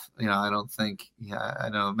stuff. I don't think. Yeah, I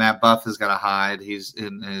know Matt Buff has got to hide. He's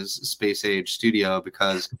in his space age studio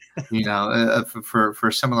because,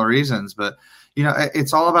 for similar reasons. But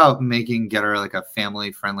it's all about making Getter like a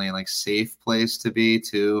family friendly and like safe place to be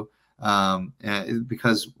too.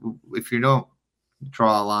 Because if you don't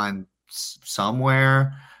draw a line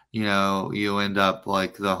somewhere, you end up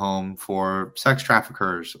like the home for sex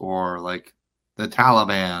traffickers or like the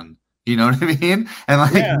Taliban, you know what I mean? And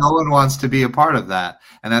like no one wants to be a part of that.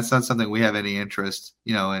 And that's not something we have any interest,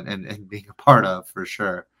 in being a part of for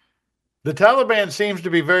sure. The Taliban seems to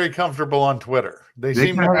be very comfortable on Twitter. They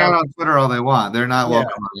seem can to hang out on Twitter all they want. They're not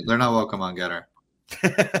welcome. They're not welcome on Getter.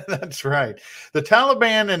 That's right. The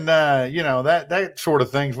Taliban and that sort of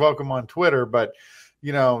thing's welcome on Twitter, but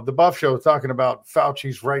the Buff Show talking about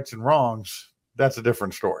Fauci's rights and wrongs, that's a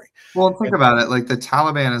different story. Well, think about it. Like the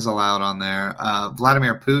Taliban is allowed on there.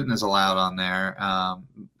 Vladimir Putin is allowed on there.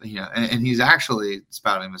 And he's actually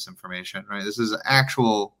spouting misinformation, right? This is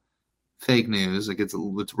actual fake news. Like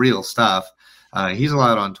it's real stuff. He's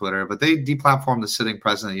allowed on Twitter, but they deplatformed the sitting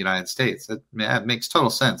president of the United States. That makes total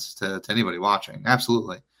sense to anybody watching.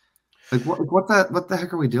 Absolutely. Like what the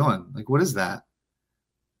heck are we doing? Like, what is that?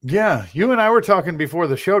 Yeah, you and I were talking before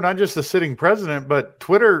the show, not just the sitting president, but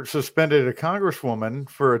Twitter suspended a congresswoman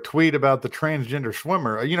for a tweet about the transgender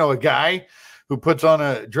swimmer. A guy who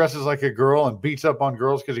dresses like a girl and beats up on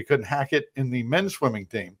girls because he couldn't hack it in the men's swimming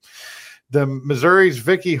team. The Missouri's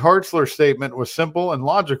Vicky Hartzler statement was simple and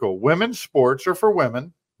logical. Women's sports are for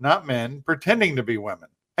women, not men pretending to be women.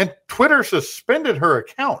 And Twitter suspended her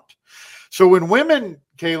account. So when women,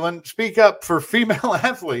 Kaylin, speak up for female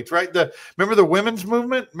athletes, right? Remember the women's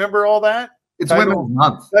movement? Remember all that? It's Women's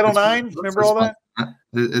Month. Title IX? Remember all that?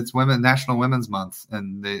 It's National Women's Month,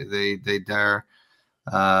 and they dare,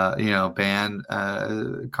 ban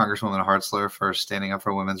Congresswoman Hartzler for standing up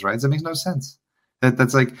for women's rights. That makes no sense.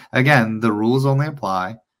 That's like, again, the rules only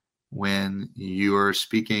apply when you're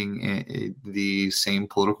speaking the same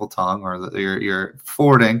political tongue or you're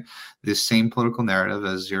forwarding the same political narrative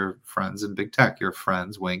as your friends in big tech, your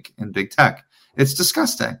friends, wink, in big tech. It's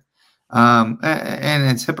disgusting. And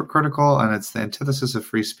it's hypocritical, and it's the antithesis of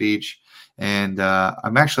free speech. And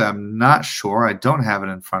I'm not sure. I don't have it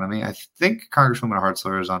in front of me. I think Congresswoman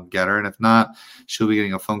Hartzler is on Getter, and if not, she'll be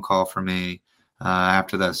getting a phone call from me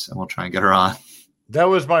after this, and we'll try and get her on. That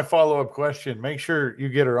was my follow-up question. Make sure you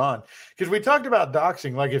get her on. Because we talked about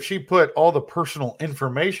doxing. Like if she put all the personal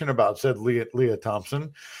information about said Leah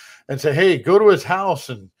Thompson and say, hey, go to his house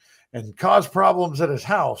and cause problems at his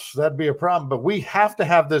house, that'd be a problem. But we have to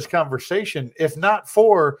have this conversation, if not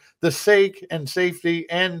for the sake and safety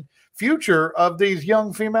and future of these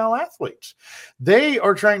young female athletes. They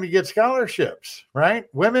are trying to get scholarships, right?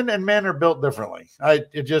 Women and men are built differently.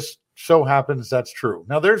 It just so happens that's true.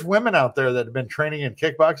 Now, there's women out there that have been training in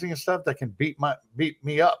kickboxing and stuff that can beat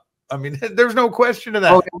me up. I mean, there's no question of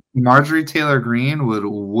that. Oh, Marjorie Taylor Greene would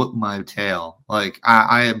whoop my tail. Like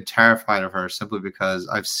I am terrified of her simply because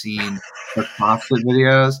I've seen her CrossFit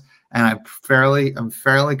videos, and I'm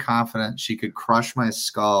fairly confident she could crush my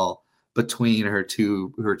skull between her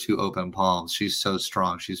two open palms. She's so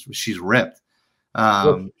strong. She's ripped.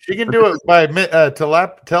 She can do it by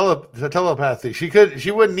telepathy.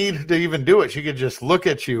 She wouldn't need to even do it. She could just look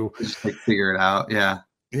at you, just like figure it out.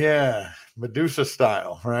 Yeah, Medusa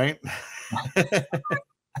style, right?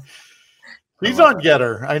 She's on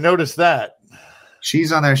Getter. I noticed that.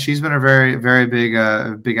 She's on there. She's been a very, very big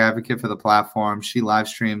advocate for the platform. She live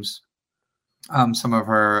streams some of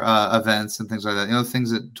her events and things like that.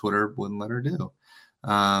 Things that Twitter wouldn't let her do.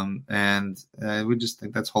 And we just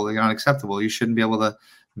think that's wholly unacceptable. You shouldn't be able to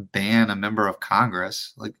ban a member of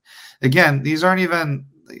Congress. Like, again, these aren't even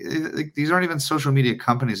social media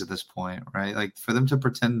companies at this point, right? Like, for them to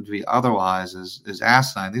pretend to be otherwise is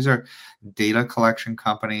asinine. These are data collection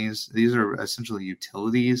companies. These are essentially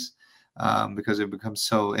utilities, because it becomes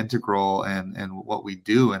so integral in what we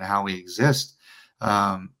do and how we exist.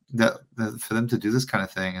 That for them to do this kind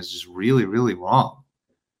of thing is just really, really wrong.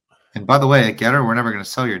 And by the way, at Getter, we're never going to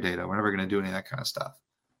sell your data. We're never going to do any of that kind of stuff.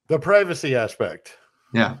 The privacy aspect.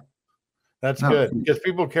 Yeah. That's good, because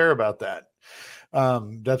people care about that.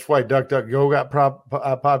 That's why DuckDuckGo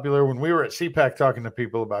got popular. When we were at CPAC talking to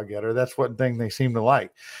people about Getter, that's one thing they seem to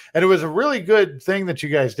like. And it was a really good thing that you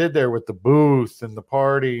guys did there with the booth and the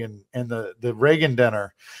party and the Reagan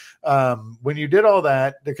dinner. When you did all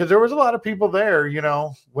that, because there was a lot of people there,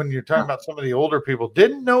 when you're talking about some of the older people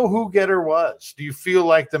didn't know who Getter was. Do you feel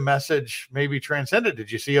like the message maybe transcended?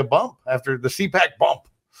 Did you see a bump after the CPAC bump?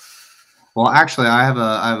 Well, actually, I have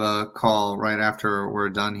a call right after we're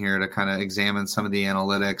done here to kind of examine some of the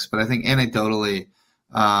analytics. But I think anecdotally,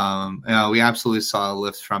 we absolutely saw a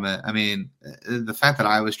lift from it. I mean, the fact that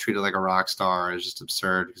I was treated like a rock star is just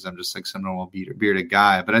absurd, because I'm just like some normal bearded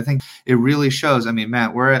guy. But I think it really shows. I mean,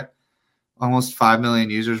 Matt, we're at almost 5 million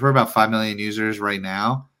users. We're about 5 million users right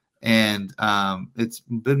now. And it's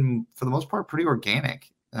been, for the most part, pretty organic.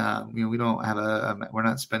 We don't have we're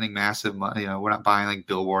not spending massive money. We're not buying like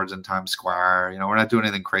billboards in Times Square. We're not doing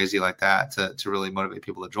anything crazy like that to really motivate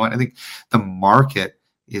people to join. I think the market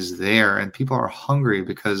is there, and people are hungry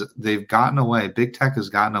because they've gotten away. Big tech has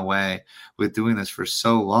gotten away with doing this for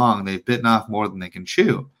so long. They've bitten off more than they can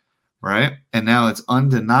chew, right? And now it's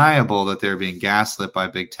undeniable that they're being gaslit by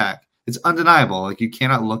big tech. It's undeniable. Like, you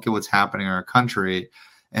cannot look at what's happening in our country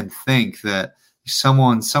and think that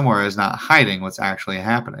someone somewhere is not hiding what's actually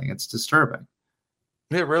happening. It's disturbing.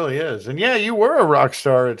 It really is. And yeah, you were a rock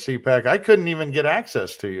star at CPAC. I couldn't even get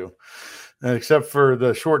access to you, except for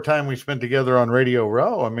the short time we spent together on Radio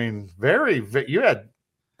Row. I mean, very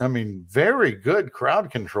good crowd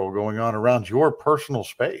control going on around your personal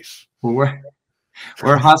space. We're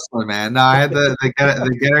hustling, man. No, I had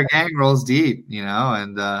the Getter gang rolls deep,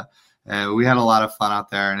 and we had a lot of fun out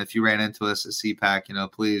there. And if you ran into us at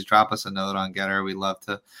CPAC, please drop us a note on Getter. We'd love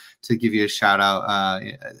to give you a shout out.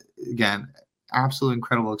 Again, absolute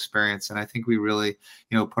incredible experience. And I think we really,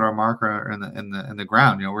 put our marker in the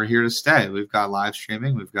ground. We're here to stay. We've got live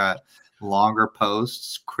streaming. We've got longer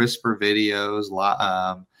posts, crisper videos.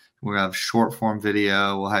 We have short form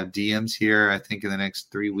video. We'll have DMs here, I think, in the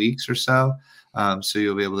next 3 weeks or so. So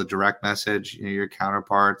you'll be able to direct message your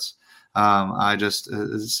counterparts. I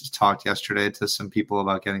just talked yesterday to some people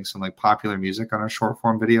about getting some like popular music on our short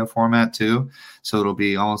form video format too. So it'll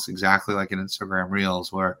be almost exactly like an Instagram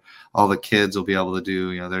Reels, where all the kids will be able to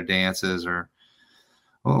do, their dances or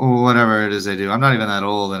whatever it is they do. I'm not even that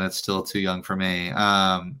old, and it's still too young for me.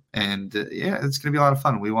 Yeah, it's going to be a lot of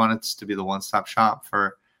fun. We want it to be the one-stop shop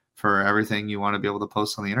for everything you want to be able to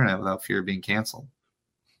post on the internet without fear of being canceled.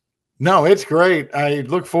 No, it's great. I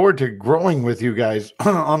look forward to growing with you guys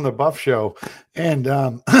on the Buff Show. And,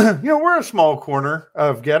 we're a small corner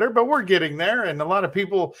of Getter, but we're getting there. And a lot of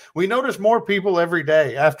people, we notice more people every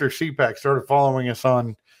day after CPAC started following us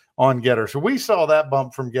on Getter. So we saw that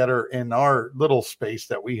bump from Getter in our little space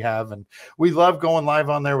that we have. And we love going live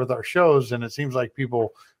on there with our shows. And it seems like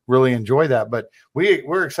people really enjoy that. But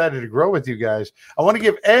we're excited to grow with you guys. I want to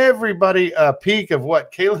give everybody a peek of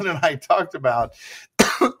what Kaylin and I talked about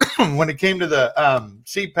when it came to the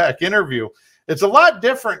CPAC interview. It's a lot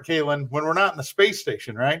different, Kaylin, when we're not in the space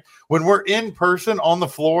station, right? When we're in person on the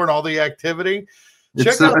floor and all the activity.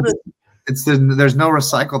 There's no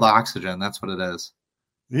recycled oxygen. That's what it is.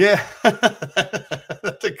 Yeah,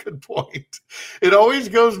 that's a good point. It always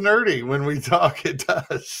goes nerdy when we talk. It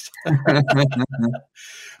does.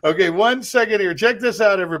 Okay, 1 second here. Check this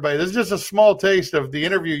out, everybody. This is just a small taste of the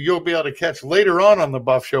interview you'll be able to catch later on the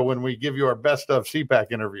Buff Show when we give you our best of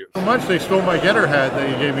CPAC interviews. So much they stole my Getter hat that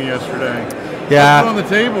you gave me yesterday. Yeah. Put it on the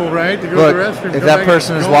table, right? To go Look, to the restroom. if that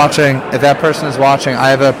person is watching, I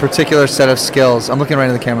have a particular set of skills. I'm looking right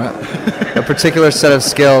in the camera. A particular set of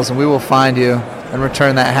skills, and we will find you and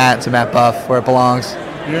return that hat to Matt Buff where it belongs.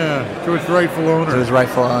 Yeah, to its rightful owner. To his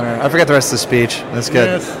rightful owner. I forgot the rest of the speech. That's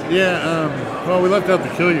good. Yes, yeah. Well, we left out the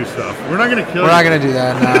kill you stuff. We're not going to kill you. We're not going to do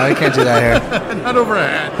that. No, we can't do that here. Not over a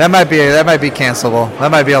hat. That might be cancelable.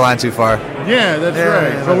 That might be a line too far. Yeah, that's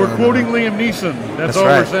right. Yeah, but we're quoting Liam Neeson. That's all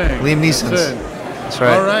right. we're saying. Liam Neeson. That's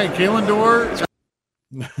right. All right, Kaylin Dorr.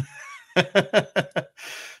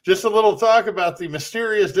 Just a little talk about the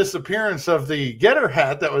mysterious disappearance of the Getter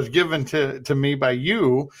hat that was given to me by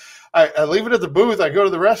you. I leave it at the booth. I go to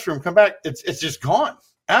the restroom, come back. It's just gone.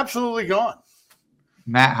 Absolutely gone.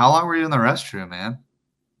 Matt, how long were you in the restroom, man?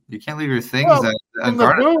 You can't leave your things Well, at from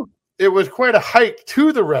the booth, it was quite a hike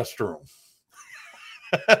to the restroom.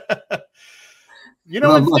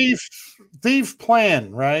 Thieves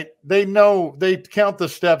plan, right? They know, they count the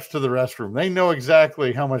steps to the restroom. They know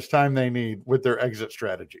exactly how much time they need with their exit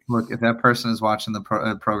strategy. Look, if that person is watching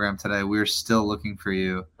the program today, we're still looking for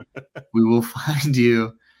you. We will find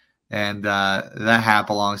you. And that hat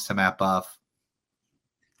belongs to Matt Buff.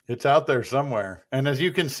 It's out there somewhere. And as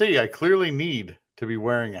you can see, I clearly need to be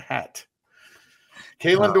wearing a hat.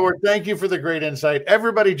 Kaylin Dorr, thank you for the great insight.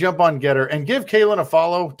 Everybody jump on Getter and give Kaylin a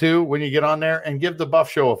follow too when you get on there, and give the Buff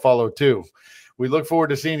Show a follow too. We look forward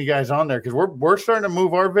to seeing you guys on there because we're starting to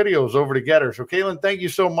move our videos over to Getter. So Kaylin, thank you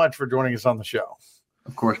so much for joining us on the show.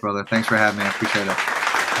 Of course, brother. Thanks for having me. I appreciate it.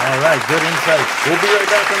 All right, good insights. We'll be right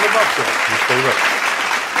back on the Buff Show. You stay with us.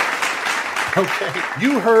 Okay,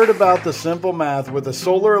 you heard about the simple math with a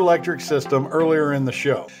solar electric system earlier in the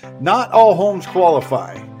show. Not all homes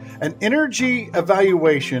qualify. An energy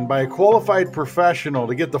evaluation by a qualified professional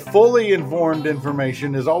to get the fully informed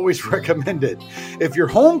information is always recommended. If your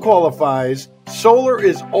home qualifies, solar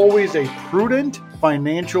is always a prudent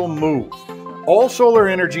financial move. All Solar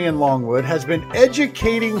Energy in Longwood has been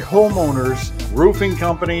educating homeowners, roofing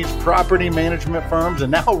companies, property management firms,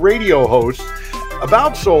 and now radio hosts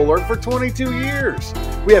about solar for 22 years.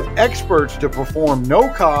 We have experts to perform no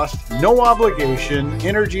cost, no obligation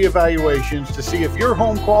energy evaluations to see if your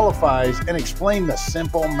home qualifies and explain the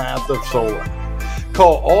simple math of solar.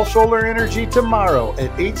 Call All Solar Energy tomorrow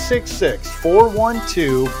at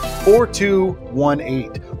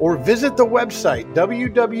 866-412-4218 or visit the website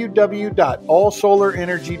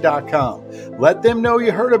www.allsolarenergy.com. Let them know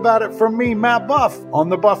you heard about it from me, Matt Buff, on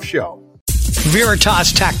The Buff Show.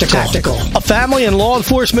 Veritas Tactical, a family and law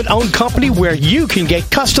enforcement owned company where you can get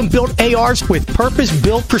custom built ARs with purpose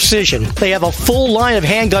built precision. They have a full line of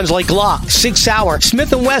handguns like Glock, 6 Sauer,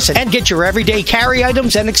 Smith & Wesson, and get your everyday carry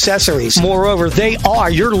items and accessories. Moreover, they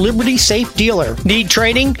are your Liberty Safe dealer. Need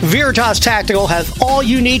training? Veritas Tactical has all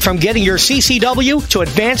you need, from getting your CCW to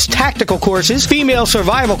advanced tactical courses, female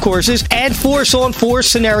survival courses, and force-on-force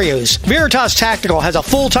scenarios. Veritas Tactical has a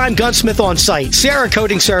full-time gunsmith on site,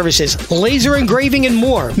 Cerakoting services, laser engraving, and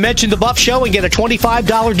more. Mention the Buff Show and get a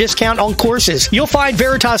 $25 discount on courses. You'll find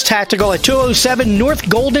Veritas Tactical at 207 North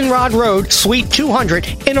Goldenrod Road, Suite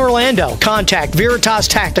 200 in Orlando. Contact Veritas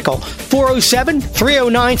Tactical,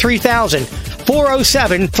 407-309-3000.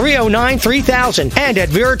 407-309-3000 and at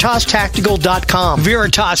veritastactical.com.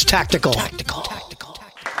 Veritas Tactical.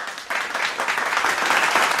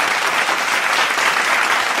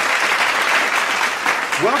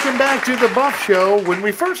 Welcome back to the Buff Show. When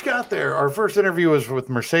we first got there, our first interview was with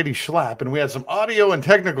Mercedes Schlapp, and we had some audio and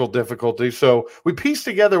technical difficulties. So we pieced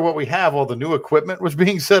together what we have. All the new equipment was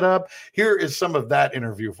being set up. Here is some of that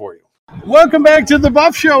interview for you. Welcome back to the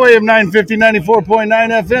Buff Show, AM 950,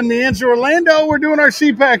 94.9 FM. The Answer Orlando. We're doing our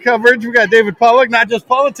CPAC coverage. We got David Pollock, Not Just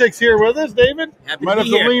Politics, here with us. David, might have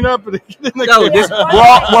to lean up. And we're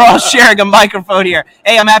all sharing a microphone here.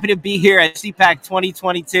 Hey, I'm happy to be here at CPAC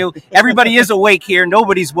 2022. Everybody is awake here.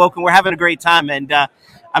 Nobody's woken. We're having a great time, and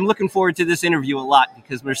I'm looking forward to this interview a lot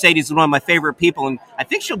because Mercedes is one of my favorite people, and I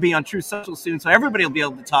think she'll be on True Social soon, so everybody will be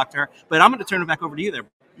able to talk to her. But I'm going to turn it back over to you there.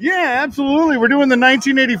 Yeah, absolutely. We're doing the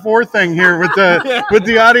 1984 thing here with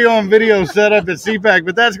the audio and video setup at CPAC,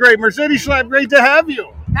 but that's great. Mercedes Schlapp, great to have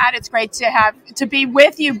you. Matt, it's great to be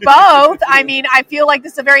with you both. I mean, I feel like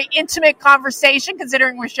this is a very intimate conversation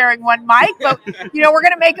considering we're sharing one mic, but, we're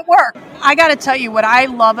going to make it work. I got to tell you, what I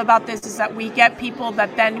love about this is that we get people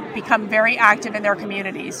that then become very active in their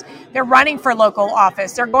communities. They're running for local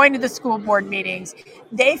office. They're going to the school board meetings.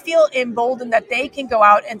 They feel emboldened that they can go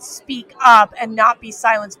out and speak up and not be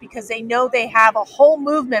silenced because they know they have a whole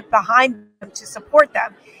movement behind them to support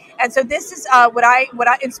them. And so this is what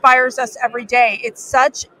inspires us every day. It's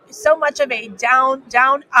so much of a down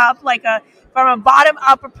up, from a bottom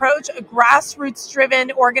up approach, a grassroots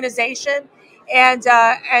driven organization, and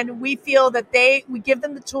we feel that we give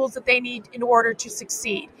them the tools that they need in order to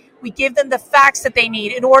succeed. We give them the facts that they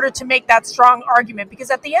need in order to make that strong argument.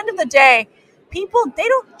 Because at the end of the day, people, they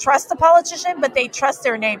don't trust the politician, but they trust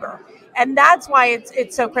their neighbor, and that's why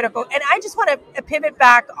it's so critical. And I just want to pivot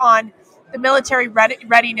back on the military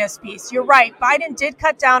readiness piece. You're right. Biden did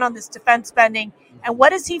cut down on this defense spending. And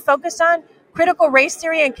what is he focused on? Critical race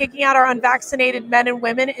theory and kicking out our unvaccinated men and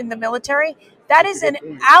women in the military. That is an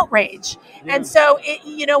outrage. Yeah. And so,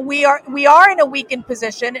 we are in a weakened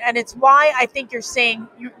position. And it's why I think you're saying,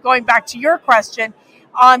 going back to your question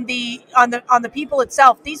on the people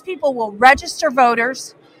itself, these people will register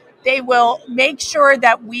voters. They will make sure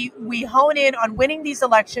that we hone in on winning these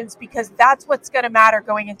elections, because that's what's going to matter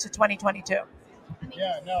going into 2022.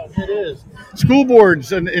 Yeah, no, it is. School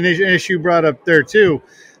boards, an issue brought up there too.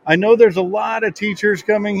 I know there's a lot of teachers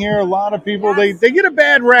coming here, a lot of people. Yes. They get a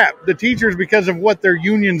bad rap, the teachers, because of what their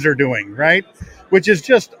unions are doing, right? Which is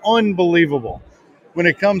just unbelievable when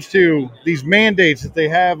it comes to these mandates that they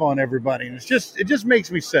have on everybody. And it just makes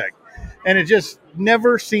me sick. And it just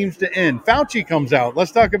never seems to end. Fauci comes out.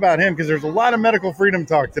 Let's talk about him, because there's a lot of medical freedom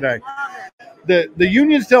talk today. The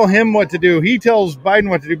unions tell him what to do. He tells Biden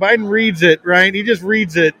what to do. Biden reads it, right? He just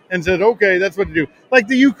reads it and says, okay, that's what to do. Like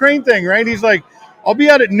the Ukraine thing, right? He's like, I'll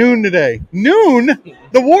be out at noon today. Noon?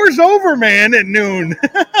 The war's over, man, at noon.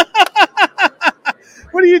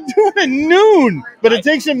 What are you doing at noon? But it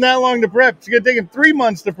takes him that long to prep. It's going to take him 3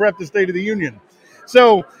 months to prep the State of the Union.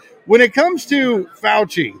 So when it comes to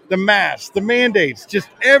Fauci, the masks, the mandates, just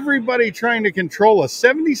everybody trying to control us,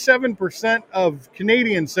 77% of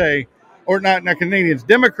Canadians say, or not Canadians,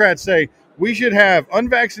 Democrats say we should have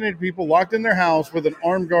unvaccinated people locked in their house with an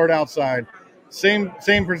armed guard outside. Same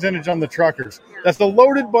percentage on the truckers. That's a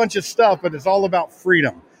loaded bunch of stuff, but it's all about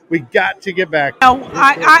freedom. We got to get back.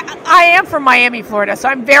 I am from Miami, Florida, so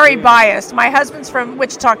I'm very biased. My husband's from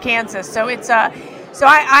Wichita, Kansas, so it's so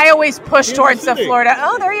I always push towards the Florida.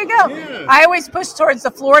 Oh, there you go. Yeah. I always push towards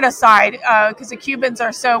the Florida side because the Cubans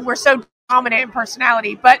are we're so dominant in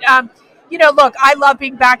personality. But look, I love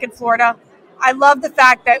being back in Florida. I love the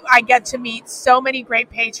fact that I get to meet so many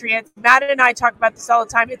great patriots. Matt and I talk about this all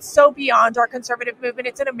the time. It's so beyond our conservative movement.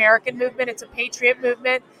 It's an American movement. It's a patriot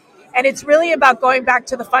movement. And it's really about going back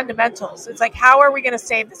to the fundamentals. It's like, how are we going to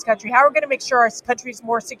save this country? How are we going to make sure our country is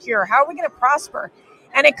more secure? How are we going to prosper?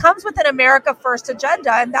 And it comes with an America First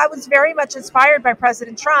agenda. And that was very much inspired by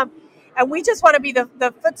President Trump. And we just want to be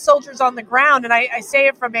the foot soldiers on the ground. And I say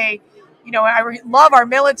it from I love our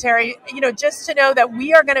military, just to know that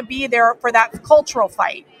we are going to be there for that cultural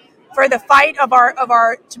fight, for the fight of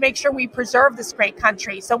our to make sure we preserve this great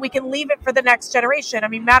country so we can leave it for the next generation. I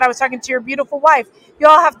mean, Matt, I was talking to your beautiful wife. You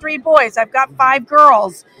all have 3 boys. I've got 5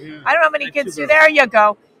 girls. Yeah. I don't know how many kids do. There you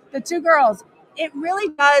go. The 2 girls. It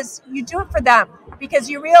really does. You do it for them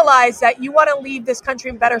because you realize that you want to leave this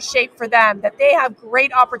country in better shape for them, that they have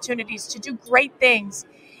great opportunities to do great things,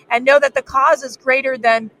 and know that the cause is greater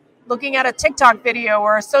than looking at a TikTok video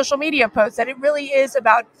or a social media post, that it really is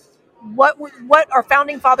about what our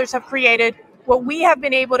founding fathers have created, what we have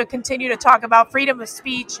been able to continue to talk about: freedom of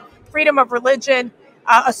speech, freedom of religion,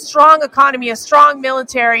 a strong economy, a strong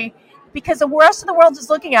military, because the rest of the world is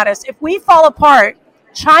looking at us. If we fall apart,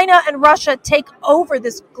 China and Russia take over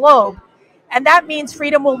this globe, and that means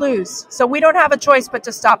freedom will lose. So we don't have a choice but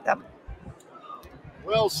to stop them.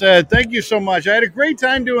 Well said. Thank you so much. I had a great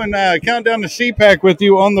time doing Countdown to CPAC with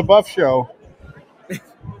you on the Buff Show.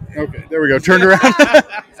 Okay, there we go. Turned around.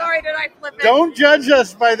 Sorry, did I flip it? Don't judge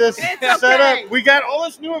us by this setup. Okay. We got all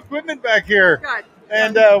this new equipment back here. Good.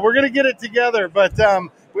 And we're going to get it together. But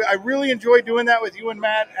I really enjoyed doing that with you and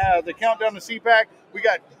Matt, the Countdown to CPAC. We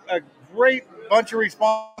got a great bunch of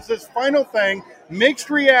responses. Final thing, mixed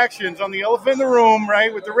reactions on the elephant in the room,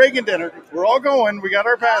 right, with the Reagan dinner. We're all going. We got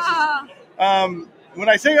our passes. When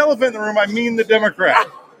I say elephant in the room, I mean the Democrat.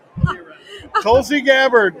 Tulsi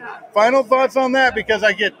Gabbard, final thoughts on that, because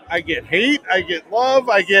I get hate, I get love,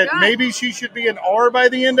 I get maybe she should be an R by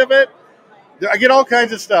the end of it. I get all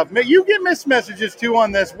kinds of stuff. You get mixed messages too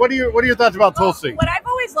on this. What are your thoughts about Tulsi? What I've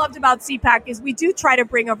always loved about CPAC is we do try to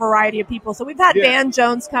bring a variety of people. So we've had Van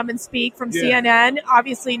Jones come and speak from CNN,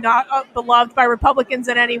 obviously not beloved by Republicans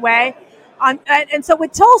in any way. And so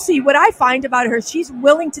with Tulsi, what I find about her, she's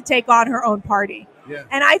willing to take on her own party. Yeah.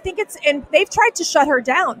 And I think and they've tried to shut her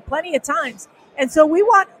down plenty of times. And so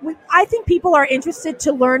I think people are interested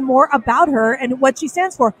to learn more about her and what she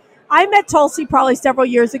stands for. I met Tulsi probably several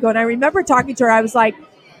years ago, and I remember talking to her. I was like,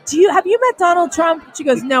 have you met Donald Trump? She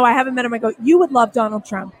goes, no, I haven't met him. I go, you would love Donald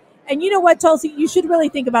Trump. And you know what, Tulsi, you should really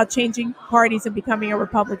think about changing parties and becoming a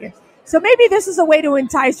Republican. So maybe this is a way to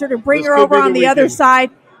entice her, to bring her over on the other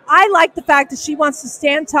side. I like the fact that she wants to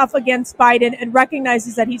stand tough against Biden and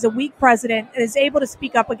recognizes that he's a weak president and is able to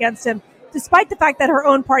speak up against him, despite the fact that her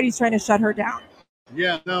own party's trying to shut her down.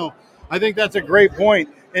 Yeah, no, I think that's a great point.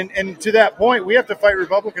 And to that point, we have to fight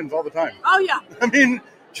Republicans all the time. Oh, yeah. I mean,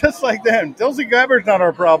 just like them. Tulsi Gabbard's not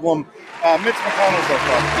our problem. Mitch McConnell's our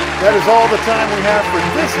problem. That is all the time we have for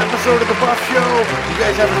this episode of The Buff Show. You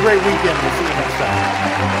guys have a great weekend. We'll see you next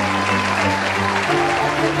time.